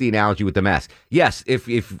think that's the analogy with the mask. Yes, if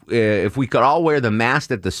we could all wear the mask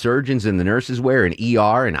that the surgeons and the nurses wear in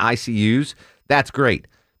ER and ICUs, that's great.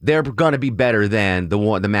 They're going to be better than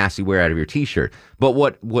the mask you wear out of your T-shirt. But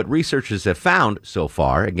what researchers have found so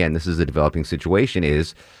far, again, this is a developing situation,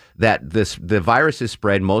 is that the virus is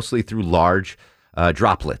spread mostly through large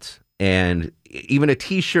droplets. And even a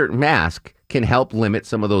T-shirt mask can help limit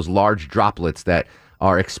some of those large droplets that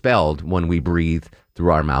are expelled when we breathe through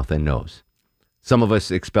our mouth and nose. Some of us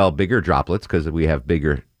expel bigger droplets because we have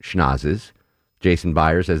bigger schnozzes. Jason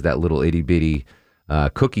Byers has that little itty-bitty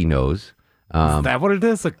cookie nose. Is that what it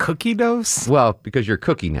is? A cookie nose? Well, because you're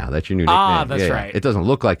Cookie now. That's your new nickname. Ah, that's right. It doesn't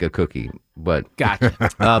look like a cookie, but gotcha.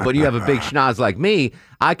 But you have a big schnoz like me.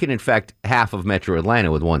 I can infect half of Metro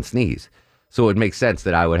Atlanta with one sneeze. So it makes sense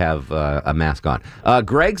that I would have a mask on.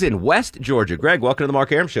 Greg's in West Georgia. Greg, welcome to the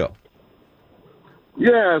Mark Arum Show.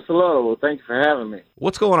 Yes, hello. Thanks for having me.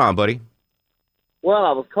 What's going on, buddy? Well,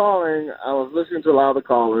 I was listening to a lot of the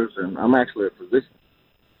callers, and I'm actually a physician.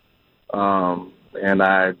 And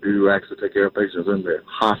I do actually take care of patients in the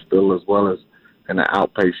hospital as well as in an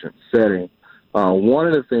outpatient setting. One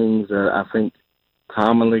of the things that I think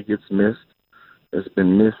commonly gets missed, has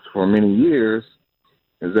been missed for many years,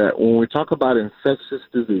 is that when we talk about infectious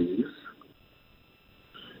disease,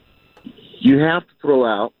 you have to throw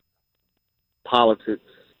out politics,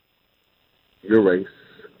 your race,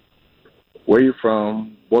 where you're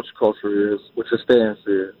from, what your culture is, what your stance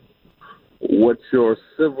is, what your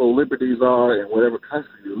civil liberties are in whatever country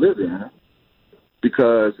you live in,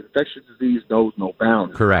 because infectious disease knows no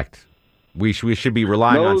boundaries. Correct. We should be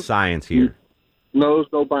relying on science here. Knows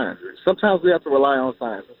no boundaries. Sometimes we have to rely on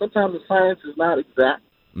science. And sometimes the science is not exact.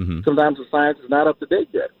 Mm-hmm. Sometimes the science is not up to date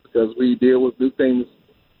yet because we deal with new things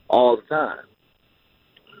all the time.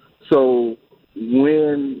 So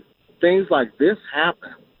when things like this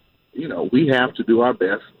happen, we have to do our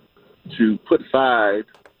best to put aside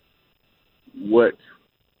what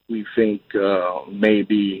we think may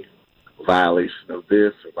be a violation of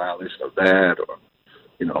this or violation of that, or,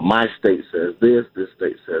 my state says this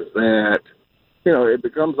state says that. It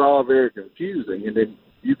becomes all very confusing, and then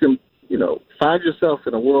you can, find yourself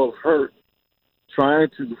in a world of hurt trying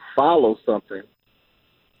to follow something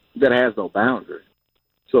that has no boundary.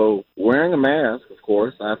 So wearing a mask, of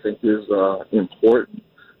course, I think is important.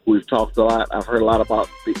 We've talked a lot. I've heard a lot about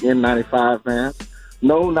the N95 mask.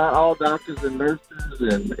 No, not all doctors and nurses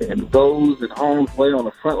and those in harm's way on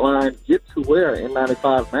the front line get to wear an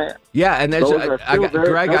N95 mask. Yeah, and there's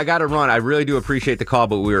Greg, I got to run. I really do appreciate the call,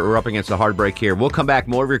 but we're up against a hard break here. We'll come back.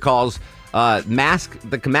 More of your calls.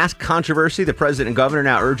 The mask controversy, the president and governor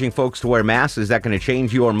now urging folks to wear masks. Is that going to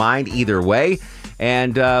change your mind either way?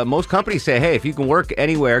 And most companies say, hey, if you can work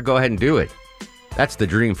anywhere, go ahead and do it. That's the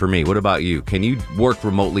dream for me. What about you? Can you work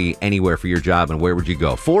remotely anywhere for your job, and where would you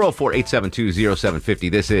go?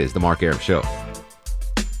 404-872-0750. This is The Mark Arum Show.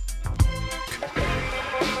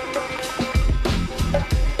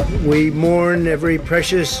 We mourn every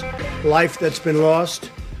precious life that's been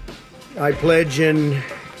lost. I pledge in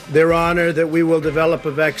their honor that we will develop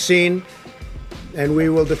a vaccine and we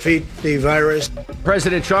will defeat the virus.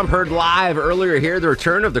 President Trump heard live earlier here the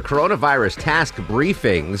return of the coronavirus task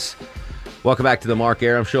briefings. Welcome back to the Mark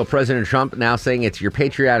Arum Show. President Trump now saying it's your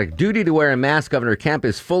patriotic duty to wear a mask. Governor Kemp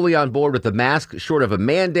is fully on board with the mask, short of a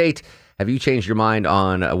mandate. Have you changed your mind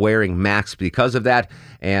on wearing masks because of that?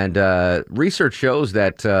 And research shows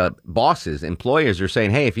that bosses, employers are saying,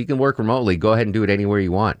 hey, if you can work remotely, go ahead and do it anywhere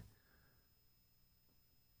you want.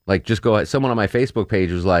 Like, just go ahead. Someone on my Facebook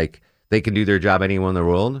page was like, they can do their job anywhere in the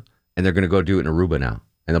world, and they're going to go do it in Aruba now.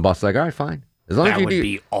 And the boss is like, all right, fine. As long as you do,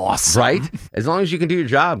 be awesome. Right? As long as you can do your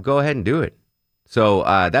job, go ahead and do it. So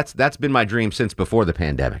that's been my dream since before the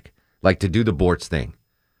pandemic, like to do the Bortz thing.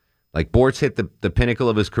 Like Bortz hit the pinnacle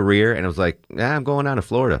of his career, and I was like, I'm going down to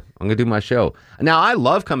Florida. I'm going to do my show. Now, I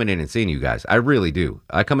love coming in and seeing you guys. I really do.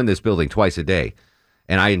 I come in this building twice a day,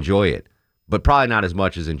 and I enjoy it. But probably not as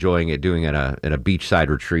much as enjoying it doing it in a beachside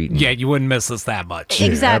retreat. Yeah, you wouldn't miss us that much.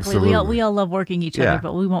 Exactly. We all love working each other,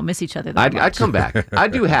 but we won't miss each other that much. I'd come back.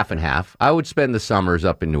 I'd do half and half. I would spend the summers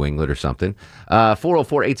up in New England or something.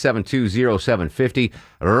 404-872-0750.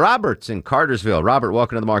 Robert's in Cartersville. Robert,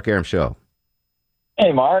 welcome to the Mark Arum Show.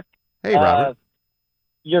 Hey, Mark. Hey, Robert.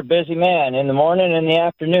 You're a busy man in the morning and the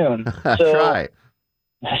afternoon. Try.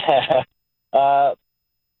 The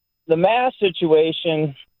mask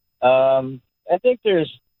situation... I think there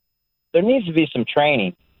needs to be some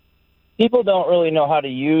training. People don't really know how to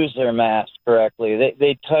use their mask correctly.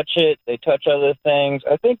 They touch it, they touch other things.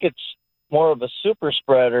 I think it's more of a super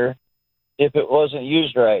spreader if it wasn't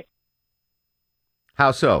used right.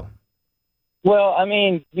 How so? Well, I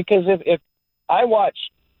mean, because if I watch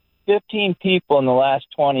 15 people in the last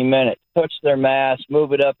 20 minutes touch their mask,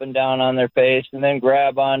 move it up and down on their face, and then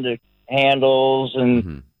grab onto handles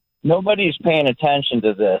and nobody's paying attention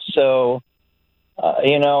to this. So,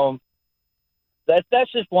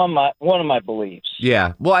 that's just one of my beliefs.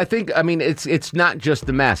 Yeah. Well, it's not just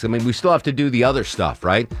the mask. I mean, we still have to do the other stuff,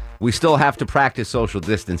 right? We still have to practice social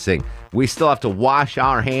distancing. We still have to wash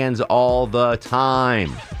our hands all the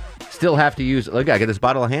time. Still have to use, look, I got this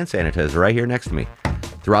bottle of hand sanitizer right here next to me.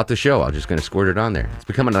 Throughout the show, I'm just going to squirt it on there. It's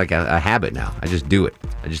becoming like a habit now. I just do it.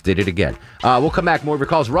 I just did it again. We'll come back. More of your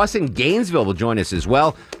calls. Russ in Gainesville will join us as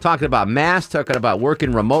well. Talking about masks, talking about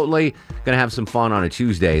working remotely. Going to have some fun on a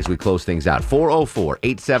Tuesday as we close things out.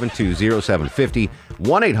 404-872-0750.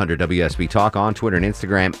 1-800-WSB Talk on Twitter and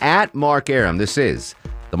Instagram at Mark Arum. This is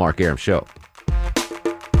The Mark Arum Show.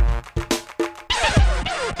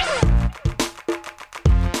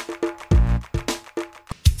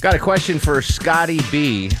 Got a question for Scotty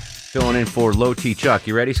B, filling in for Low T Chuck.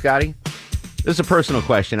 You ready, Scotty? This is a personal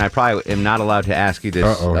question. I probably am not allowed to ask you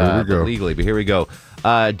this legally, but here we go.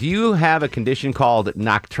 Do you have a condition called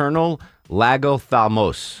nocturnal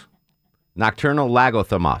lagothalmos? Nocturnal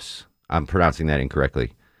lagothalmos. I'm pronouncing that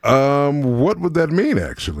incorrectly. What would that mean,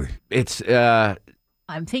 actually? It's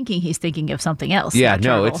I'm thinking he's thinking of something else. Yeah,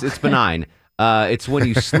 no, it's benign. It's when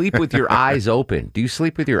you sleep with your eyes open. Do you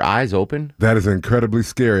sleep with your eyes open? That is incredibly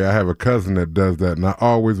scary. I have a cousin that does that, and I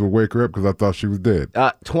always would wake her up because I thought she was dead.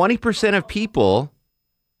 20% of people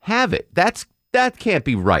have it. That can't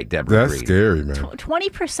be right, Deborah. That's scary, man.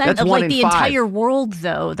 20% of like the entire world,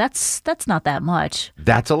 though. That's not that much.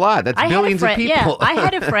 That's a lot. That's billions of people. Yeah, I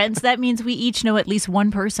had a friend. So that means we each know at least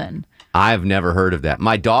one person. I've never heard of that.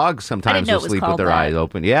 My dog sometimes will sleep with their eyes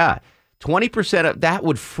open. Yeah. 20% of that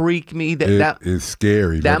would freak me. That is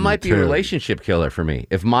scary. That might be a relationship killer for me.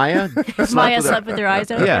 If Maya slept with her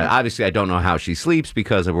eyes open. Yeah, obviously I don't know how she sleeps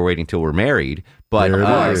because we're waiting till we're married. But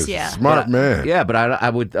smart man. Yeah, but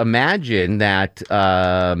I would imagine that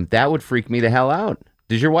that would freak me the hell out.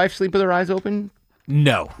 Does your wife sleep with her eyes open?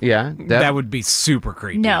 No. Yeah, that would be super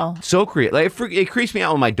creepy. No. So creepy. Like, it creeps me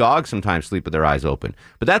out when my dogs sometimes sleep with their eyes open.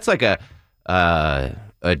 But that's like a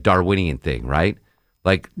Darwinian thing, right?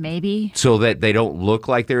 Like maybe so that they don't look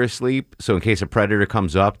like they're asleep. So in case a predator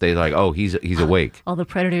comes up, they're like, "Oh, he's awake." All the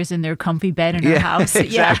predators in their comfy bed in her house.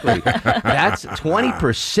 Exactly. That's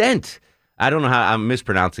 20%. I don't know how I'm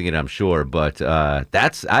mispronouncing it. I'm sure, but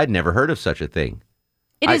I'd never heard of such a thing.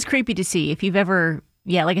 It is creepy to see if you've ever.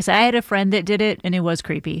 Yeah, like I said, I had a friend that did it, and it was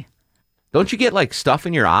creepy. Don't you get like stuff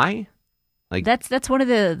in your eye? Like that's one of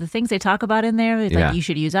the things they talk about in there. It's like you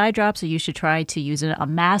should use eye drops, or you should try to use a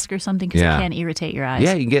mask or something because it can irritate your eyes.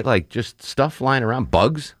 Yeah, you can get like just stuff flying around,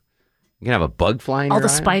 bugs. You can have a bug flying. All the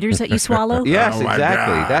spiders that you swallow. Yes,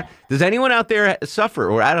 exactly. Does anyone out there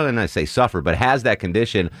suffer, or I don't know, say suffer, but has that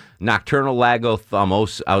condition, nocturnal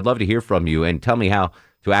lagothalmos? I would love to hear from you and tell me how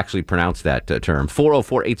to actually pronounce that term.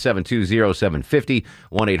 404-872-0750,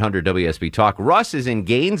 1-800-WSB-TALK. Russ is in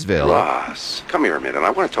Gainesville. Russ, come here a minute.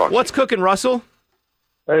 I want to talk to you. What's cooking, Russell?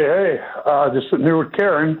 Hey, just sitting here with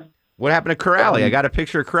Karen. What happened to Corrali? I got a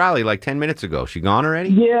picture of Corrali like 10 minutes ago. She gone already?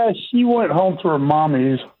 Yeah, she went home to her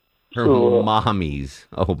mommy's. Her mommies.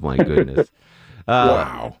 Oh, my goodness.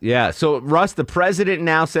 Wow. Yeah, so, Russ, the president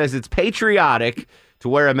now says it's patriotic to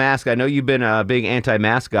wear a mask. I know you've been a big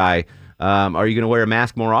anti-mask guy. Are you going to wear a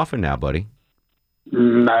mask more often now, buddy?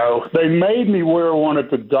 No. They made me wear one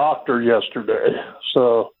at the doctor yesterday.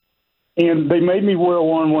 And they made me wear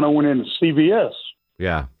one when I went into CVS.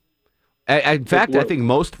 Yeah. In fact, I think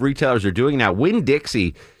most retailers are doing now.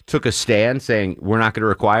 Winn-Dixie took a stand saying we're not going to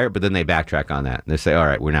require it, but then they backtrack on that. And they say, all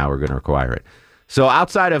right, we're going to require it. So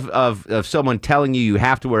outside of someone telling you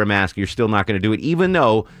have to wear a mask, you're still not going to do it, even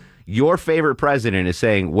though your favorite president is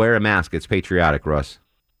saying wear a mask. It's patriotic, Russ.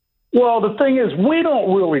 Well, the thing is, we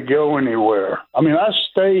don't really go anywhere. I mean, I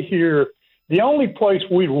stay here. The only place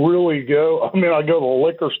we really go, I go to the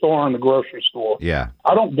liquor store and the grocery store. Yeah.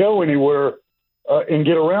 I don't go anywhere and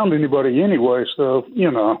get around anybody anyway, so, I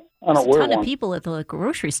don't wear one. There's a ton of people at the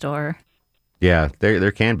grocery store. Yeah,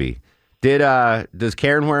 there can be. Does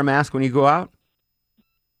Karen wear a mask when you go out?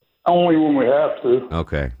 Only when we have to.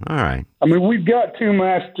 Okay, all right. We've got 2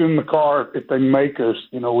 masks in the car. If they make us,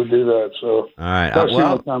 we do that. So all right. That's the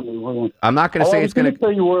only time we really. I'm not going to say it's going to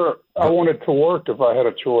tell you where I wanted to work if I had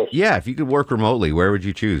a choice. Yeah, if you could work remotely, where would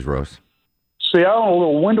you choose, Rose? See, I own a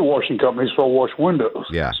little window washing company, so I wash windows.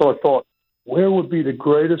 Yeah. So I thought, where would be the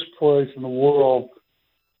greatest place in the world?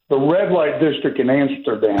 The red light district in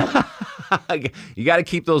Amsterdam. You got to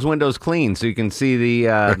keep those windows clean so you can see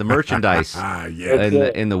the merchandise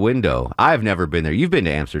in the window. I've never been there. You've been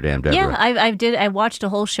to Amsterdam, Deborah. Yeah, I watched a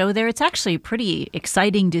whole show there. It's actually pretty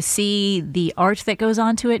exciting to see the art that goes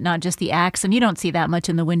onto it, not just the acts. And you don't see that much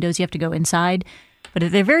in the windows. You have to go inside.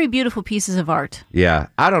 But they're very beautiful pieces of art. Yeah,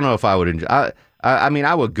 I don't know if I would enjoy.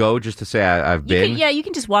 I would go just to say I've been. You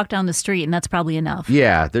can just walk down the street, and that's probably enough.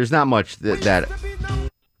 Yeah, there's not much that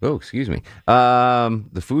oh, excuse me.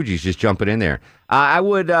 The Fuji's just jumping in there. I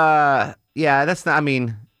would. That's not.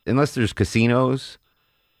 Unless there's casinos.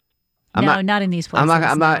 Not in these places.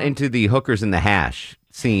 I'm not into the hookers and the hash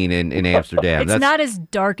scene in Amsterdam. It's not as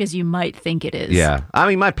dark as you might think it is. Yeah,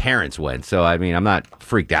 my parents went, so I'm not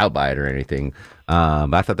freaked out by it or anything.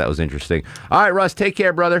 But I thought that was interesting. All right, Russ, take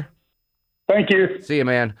care, brother. Thank you. See you,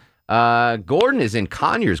 man. Gordon is in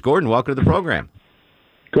Conyers. Gordon, welcome to the program.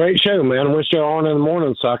 Great show, man. I wish you on in the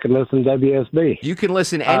morning so I can listen to WSB. You can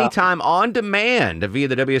listen anytime on demand via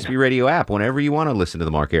the WSB radio app whenever you want to listen to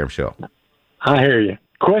the Mark Arum Show. I hear you.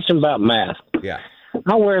 Question about masks. Yeah.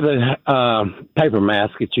 I wear the paper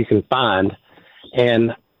mask that you can find,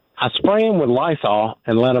 and I spray them with Lysol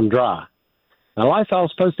and let them dry. Now, Lysol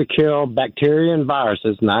is supposed to kill bacteria and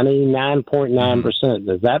viruses 99.9%.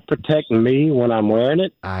 Does that protect me when I'm wearing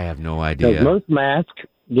it? I have no Because idea. most masks,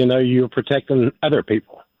 you're protecting other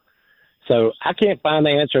people. So I can't find the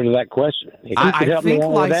answer to that question. If you could help me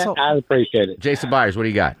out with that, I'd appreciate it. Jason Byers, what do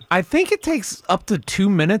you got? I think it takes up to 2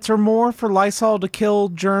 minutes or more for Lysol to kill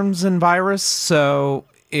germs and virus. So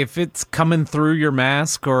if it's coming through your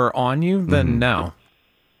mask or on you, then no.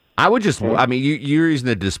 I would just, I mean, you're using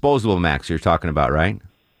the disposable masks you're talking about, right?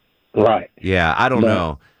 Right. Yeah, I don't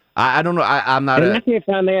know. I don't know. I'm not. I can't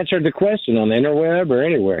find the answer to the question on the interweb or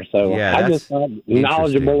anywhere. So Yeah, I just thought,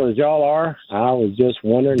 knowledgeable as y'all are, I was just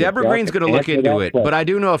wondering. Deborah Green's going to look into it, but I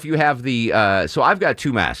do know if you have the. So I've got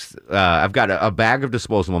 2 masks. I've got a bag of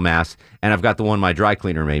disposable masks, and I've got the one my dry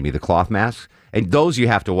cleaner made me, the cloth masks, and those you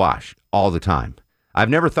have to wash all the time. I've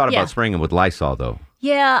never thought about spraying them with Lysol though.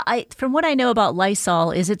 Yeah, from what I know about Lysol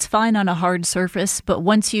is it's fine on a hard surface, but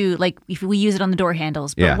once you, like, if we use it on the door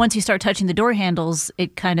handles, but once you start touching the door handles,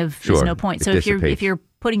 it kind of is no point. So if you're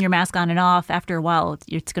putting your mask on and off, after a while,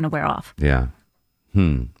 it's going to wear off. Yeah.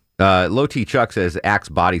 Low T Chuck says Axe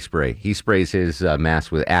body spray. He sprays his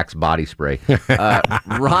mask with Axe body spray.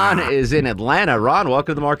 Ron is in Atlanta. Ron,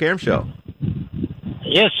 welcome to the Mark Arum Show.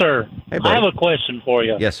 Yes, sir. Hey, buddy. I have a question for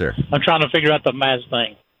you. Yes, sir. I'm trying to figure out the mask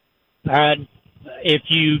thing. All right. If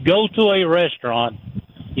you go to a restaurant,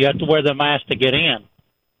 you have to wear the mask to get in.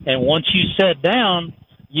 And once you sit down,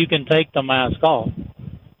 you can take the mask off.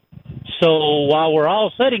 So while we're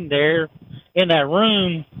all sitting there in that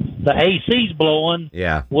room, the AC's blowing.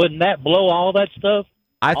 Yeah. Wouldn't that blow all that stuff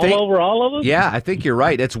all over all of us? Yeah, I think you're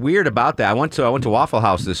right. It's weird about that. I went to Waffle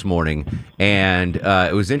House this morning, and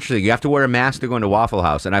it was interesting. You have to wear a mask to go into Waffle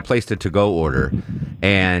House, and I placed a to-go order,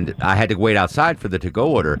 and I had to wait outside for the to-go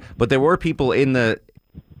order. But there were people in there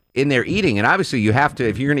eating, and obviously you have to,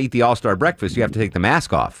 if you're going to eat the All-Star breakfast, you have to take the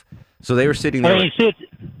mask off. So they were sitting there. I mean,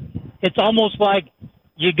 it's almost like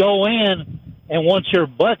you go in, and once your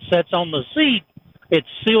butt sets on the seat, it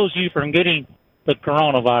seals you from getting the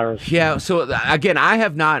coronavirus. Yeah, so again, I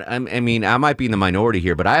have not, I mean, I might be in the minority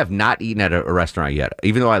here, but I have not eaten at a restaurant yet.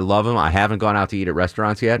 Even though I love them, I haven't gone out to eat at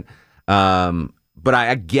restaurants yet. But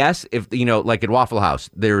I guess if, like at Waffle House,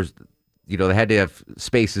 there's, they had to have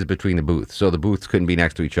spaces between the booths. So the booths couldn't be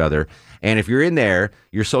next to each other. And if you're in there,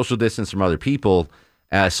 you're social distance from other people.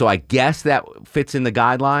 So I guess that fits in the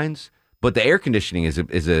guidelines. But the air conditioning is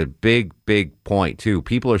a big, big point, too.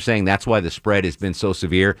 People are saying that's why the spread has been so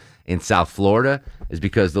severe in South Florida, is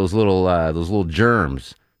because those little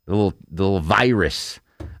germs, the little virus,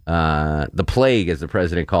 the plague, as the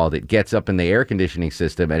president called it, gets up in the air conditioning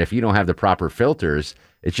system. And if you don't have the proper filters,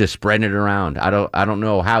 it's just spreading it around. I don't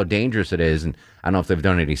know how dangerous it is, and I don't know if they've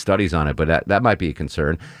done any studies on it, but that might be a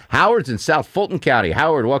concern. Howard's in South Fulton County.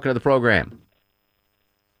 Howard, welcome to the program.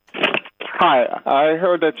 Hi, I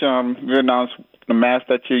heard that you announced the mask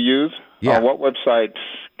that you use. Yeah. What websites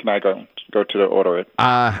can I go to to order it?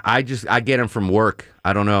 I get them from work.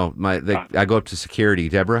 I don't know. I go up to security.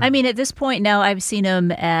 Deborah? I mean, at this point now, I've seen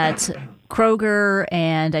them at Kroger,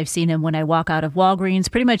 and I've seen them when I walk out of Walgreens.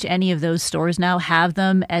 Pretty much any of those stores now have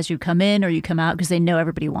them as you come in or you come out because they know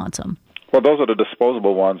everybody wants them. Well, those are the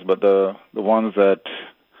disposable ones, but the ones that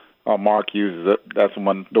Mark uses, that's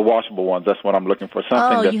one. The washable ones, that's what I'm looking for.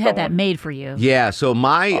 Something you had that made for you. Yeah. So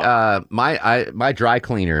my dry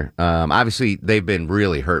cleaner, obviously they've been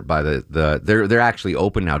really hurt by they're actually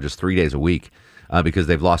open now just 3 days a week because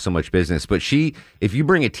they've lost so much business. But if you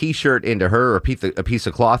bring a T-shirt into her or a piece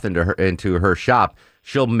of cloth into her shop,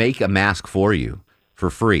 she'll make a mask for you for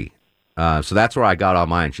free. So that's where I got all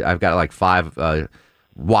mine. I've got like 5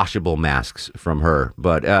 washable masks from her,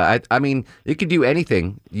 but I mean, it could do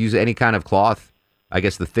anything. Use any kind of cloth. I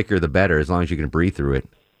guess the thicker the better, as long as you can breathe through it.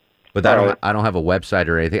 But I don't have a website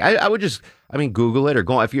or anything. I would just, Google it or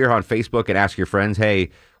go if you're on Facebook and ask your friends, hey,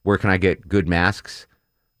 where can I get good masks?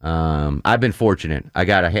 I've been fortunate. I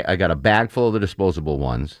got a bag full of the disposable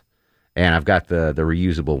ones, and I've got the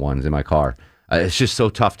reusable ones in my car. It's just so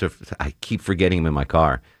tough I keep forgetting them in my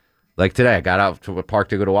car. Like today, I got out to a park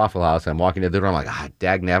to go to Waffle House. I'm walking to the door. I'm like,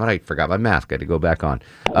 dagnabbit, I forgot my mask. I had to go back on.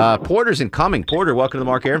 Porter's incoming. Porter, welcome to the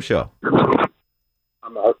Mark Arum Show.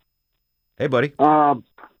 I'm up. Hey, buddy.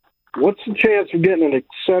 What's the chance of getting an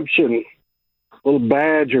exception, little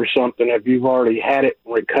badge or something, if you've already had it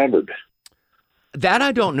recovered? That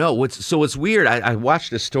I don't know. What's weird, I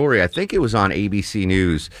watched a story. I think it was on ABC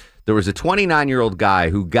News. There was a 29-year-old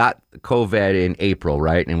guy who got COVID in April,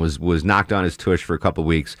 right, and was knocked on his tush for a couple of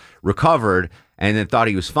weeks, recovered, and then thought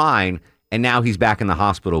he was fine, and now he's back in the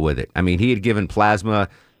hospital with it. I mean, he had given plasma.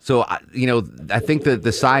 So, I think that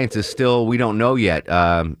the science is still, we don't know yet.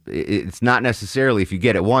 It's not necessarily, if you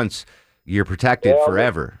get it once, you're protected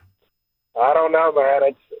forever. I don't know, man.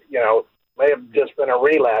 It's, may have just been a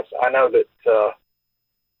relapse. I know that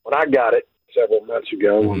when I got it several months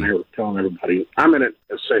ago, when they were telling everybody, I'm in an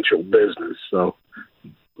essential business, so I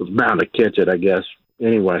was bound to catch it, I guess.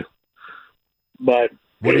 Anyway. But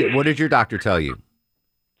what did your doctor tell you?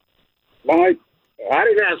 I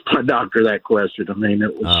didn't ask my doctor that question. I mean,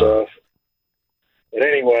 it was, but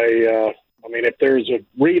anyway, if there's a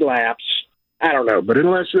relapse, I don't know. But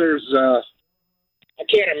unless there's, I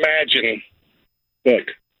can't imagine. Look,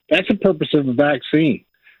 that's the purpose of a vaccine.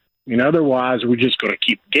 Otherwise, we're just going to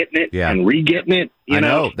keep getting it and re-getting it. I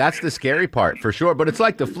know. That's the scary part, for sure. But it's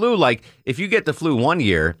like the flu. Like, if you get the flu one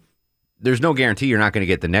year, there's no guarantee you're not going to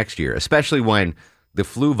get the next year, especially when the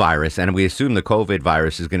flu virus, and we assume the COVID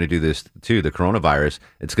virus is going to do this too, the coronavirus,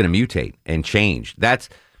 it's going to mutate and change. That's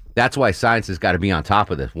why science has got to be on top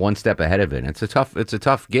of this, one step ahead of it. It's a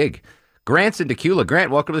tough gig. Grant's in Tequila. Grant,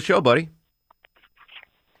 welcome to the show, buddy.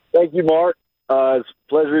 Thank you, Mark. It's a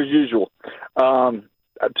pleasure as usual.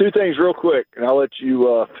 Two things real quick, and I'll let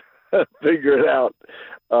you figure it out.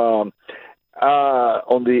 On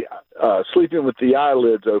the sleeping with the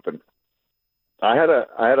eyelids open, I had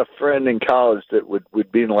a friend in college that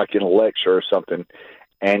would be in a lecture or something,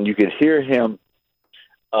 and you could hear him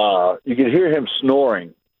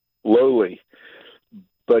snoring lowly,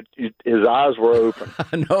 but his eyes were open.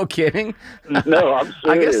 No kidding. No, I'm serious.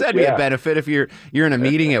 I guess that'd be a benefit if you're in a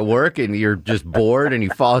meeting at work and you're just bored and you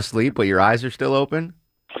fall asleep, but your eyes are still open.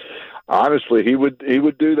 Honestly, he would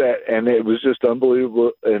do that, and it was just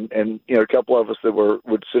unbelievable. And a couple of us that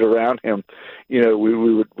would sit around him, we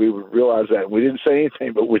would realize that. We didn't say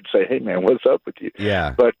anything, but we'd say, "Hey, man, what's up with you?"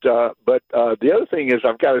 Yeah. But the other thing is,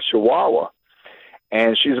 I've got a Chihuahua,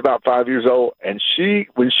 and she's about 5 years old, and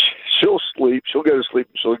she'll sleep, she'll go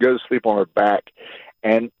to sleep on her back,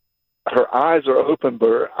 and her eyes are open, but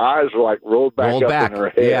her eyes are rolled back in her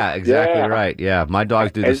head. Yeah, exactly right. Yeah, my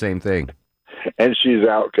dogs do the same thing. And she's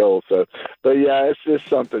out cold. So, but yeah, it's just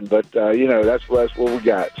something. But that's what we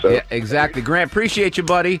got. So yeah, exactly. Grant, appreciate you,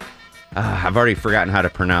 buddy. I've already forgotten how to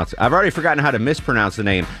pronounce it. I've already forgotten how to mispronounce the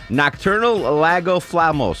name. Nocturnal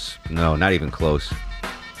lagophthalmos. No, not even close.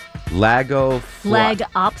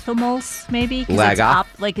 Lagophthalmos, maybe? It's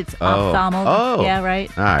ophthalmal. Oh. Yeah,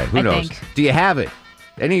 right. All right, who knows? Think. Do you have it?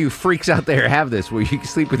 Any of you freaks out there have this where you can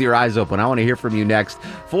sleep with your eyes open? I want to hear from you next.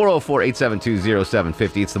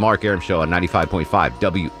 404-872-0750. It's the Mark Arum Show on 95.5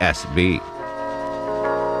 WSB.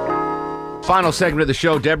 Final segment of the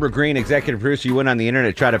show. Deborah Green, executive producer. You went on the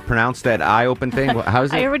internet to try to pronounce that eye open thing. How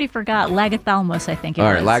is it? I already forgot. Lagophthalmos, I think it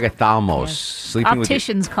All was. right, lagophthalmos. Yes. Sleeping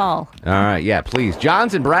Optician's call. All right, yeah, please.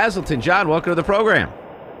 John's in Brazelton. John, welcome to the program.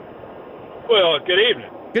 Well, good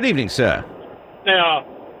evening. Good evening, sir. Now,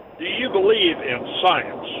 do you believe in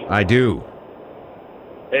science? I do.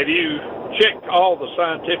 Have you checked all the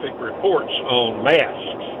scientific reports on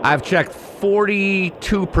masks? I've checked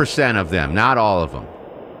 42% of them, not all of them.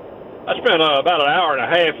 I spent about an hour and a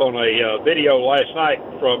half on a video last night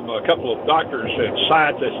from a couple of doctors and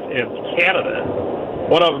scientists in Canada.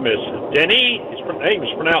 One of them is Denis. His name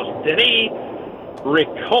is pronounced Denis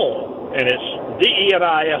Recount, and it's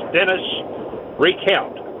D-E-N-I-S, Dennis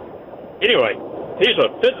Recount. Anyway, he's a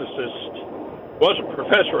physicist, was a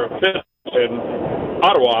professor of physics in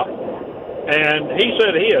Ottawa, and he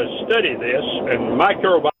said he has studied this in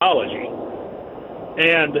microbiology,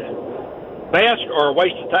 and masks are a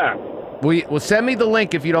waste of time. Well, send me the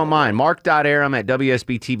link if you don't mind.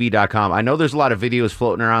 mark.arum@wsbtv.com. I know there's a lot of videos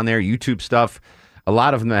floating around there, YouTube stuff. A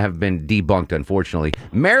lot of them have been debunked, unfortunately.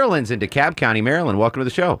 Marilyn's in DeKalb County. Marilyn, welcome to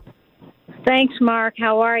the show. Thanks, Mark.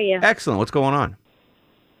 How are you? Excellent. What's going on?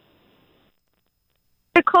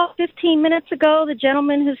 I called 15 minutes ago, the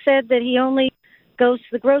gentleman who said that he only goes to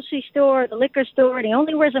the grocery store, the liquor store, and he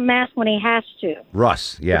only wears a mask when he has to.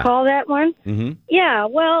 Russ, yeah. You call that one? Mm-hmm. Yeah,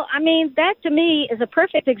 well, I mean, that to me is a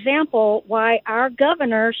perfect example why our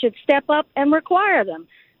governor should step up and require them,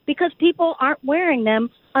 because people aren't wearing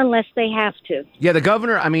them unless they have to. Yeah, the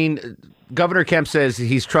governor, Governor Kemp says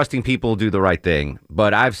he's trusting people to do the right thing,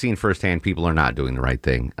 but I've seen firsthand people are not doing the right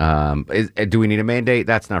thing. Do we need a mandate?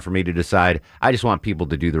 That's not for me to decide. I just want people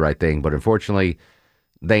to do the right thing, but unfortunately,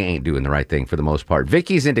 they ain't doing the right thing for the most part.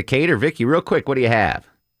 Vicky's in Decatur. Vicky, real quick, what do you have?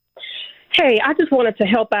 Hey, I just wanted to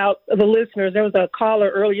help out the listeners. There was a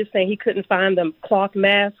caller earlier saying he couldn't find them cloth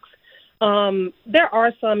masks. There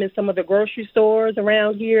are some in some of the grocery stores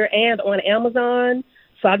around here and on Amazon.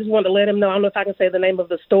 So I just wanted to let him know. I don't know if I can say the name of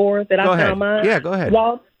the store that I found mine. Yeah, go ahead.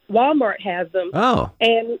 Walmart has them. Oh.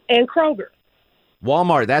 And Kroger.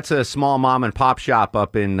 Walmart, that's a small mom and pop shop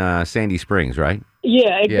up in Sandy Springs, right?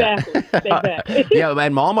 Yeah, exactly. Exactly. Yeah,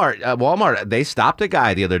 and Walmart, they stopped a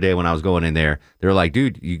guy the other day when I was going in there. They were like,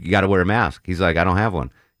 dude, you got to wear a mask. He's like, I don't have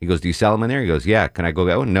one. He goes, do you sell them in there? He goes, yeah. Can I go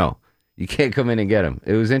get one? No. You can't come in and get them.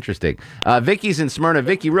 It was interesting. Vicky's in Smyrna.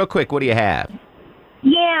 Vicky, real quick, what do you have?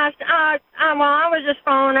 Yes, well, I was just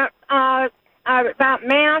following up about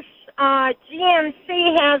masks.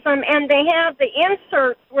 GNC has them, and they have the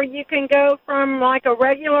inserts where you can go from like a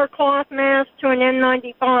regular cloth mask to an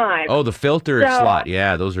N95. Oh, the filter slot.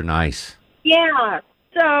 Yeah, those are nice. Yeah.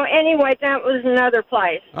 So anyway, that was another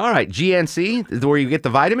place. All right, GNC is where you get the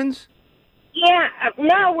vitamins? Yeah,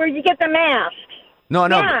 no, where you get the masks. No.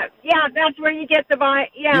 Yeah, that's where you get the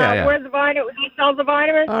where the vitamins, you sell the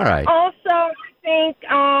vitamins. All right. Also, I think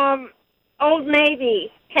Old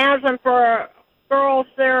Navy has them for girls.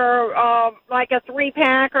 They're like a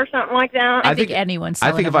 3-pack or something like that. I think anyone's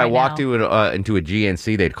selling I think if them I right walked now. into a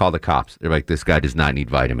GNC, they'd call the cops. They're like, this guy does not need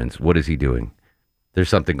vitamins. What is he doing? There's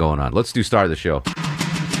something going on. Let's do star of the show.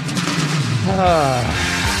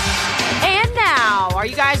 And now, are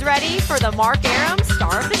you guys ready for the Mark Arum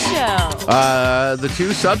star of the show? The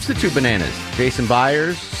two substitute bananas, Jason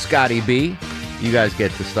Byers, Scotty B. You guys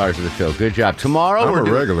get the stars of the show. Good job. Tomorrow I'm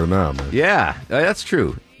a regular now, man. Yeah, that's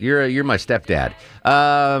true. You're my stepdad.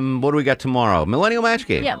 What do we got tomorrow? Millennial Match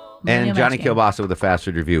Game. Yeah. And Johnny Kilbasa with a fast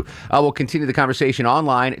food review. We'll continue the conversation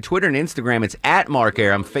online. Twitter and Instagram, it's at Mark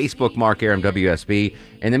Arum. Facebook, Mark Arum WSB.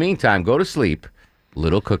 In the meantime, go to sleep,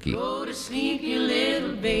 little cookie. Go to sleep, you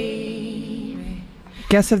little baby.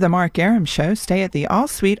 Guests of the Mark Arum Show stay at the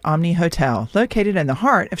All-Suite Omni Hotel, located in the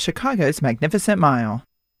heart of Chicago's Magnificent Mile.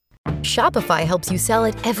 Shopify helps you sell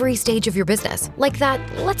at every stage of your business. Like that,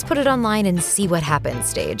 let's put it online and see what happens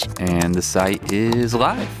stage. And the site is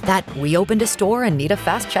live. That we opened a store and need a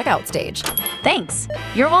fast checkout stage. Thanks.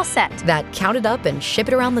 You're all set. That count it up and ship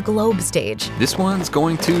it around the globe stage. This one's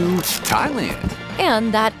going to Thailand.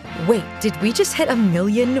 And that, wait, did we just hit 1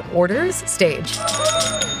 million orders stage?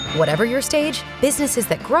 Whatever your stage, businesses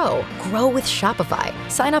that grow with Shopify.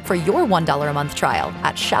 Sign up for your $1 a month trial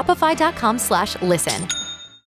at shopify.com/listen.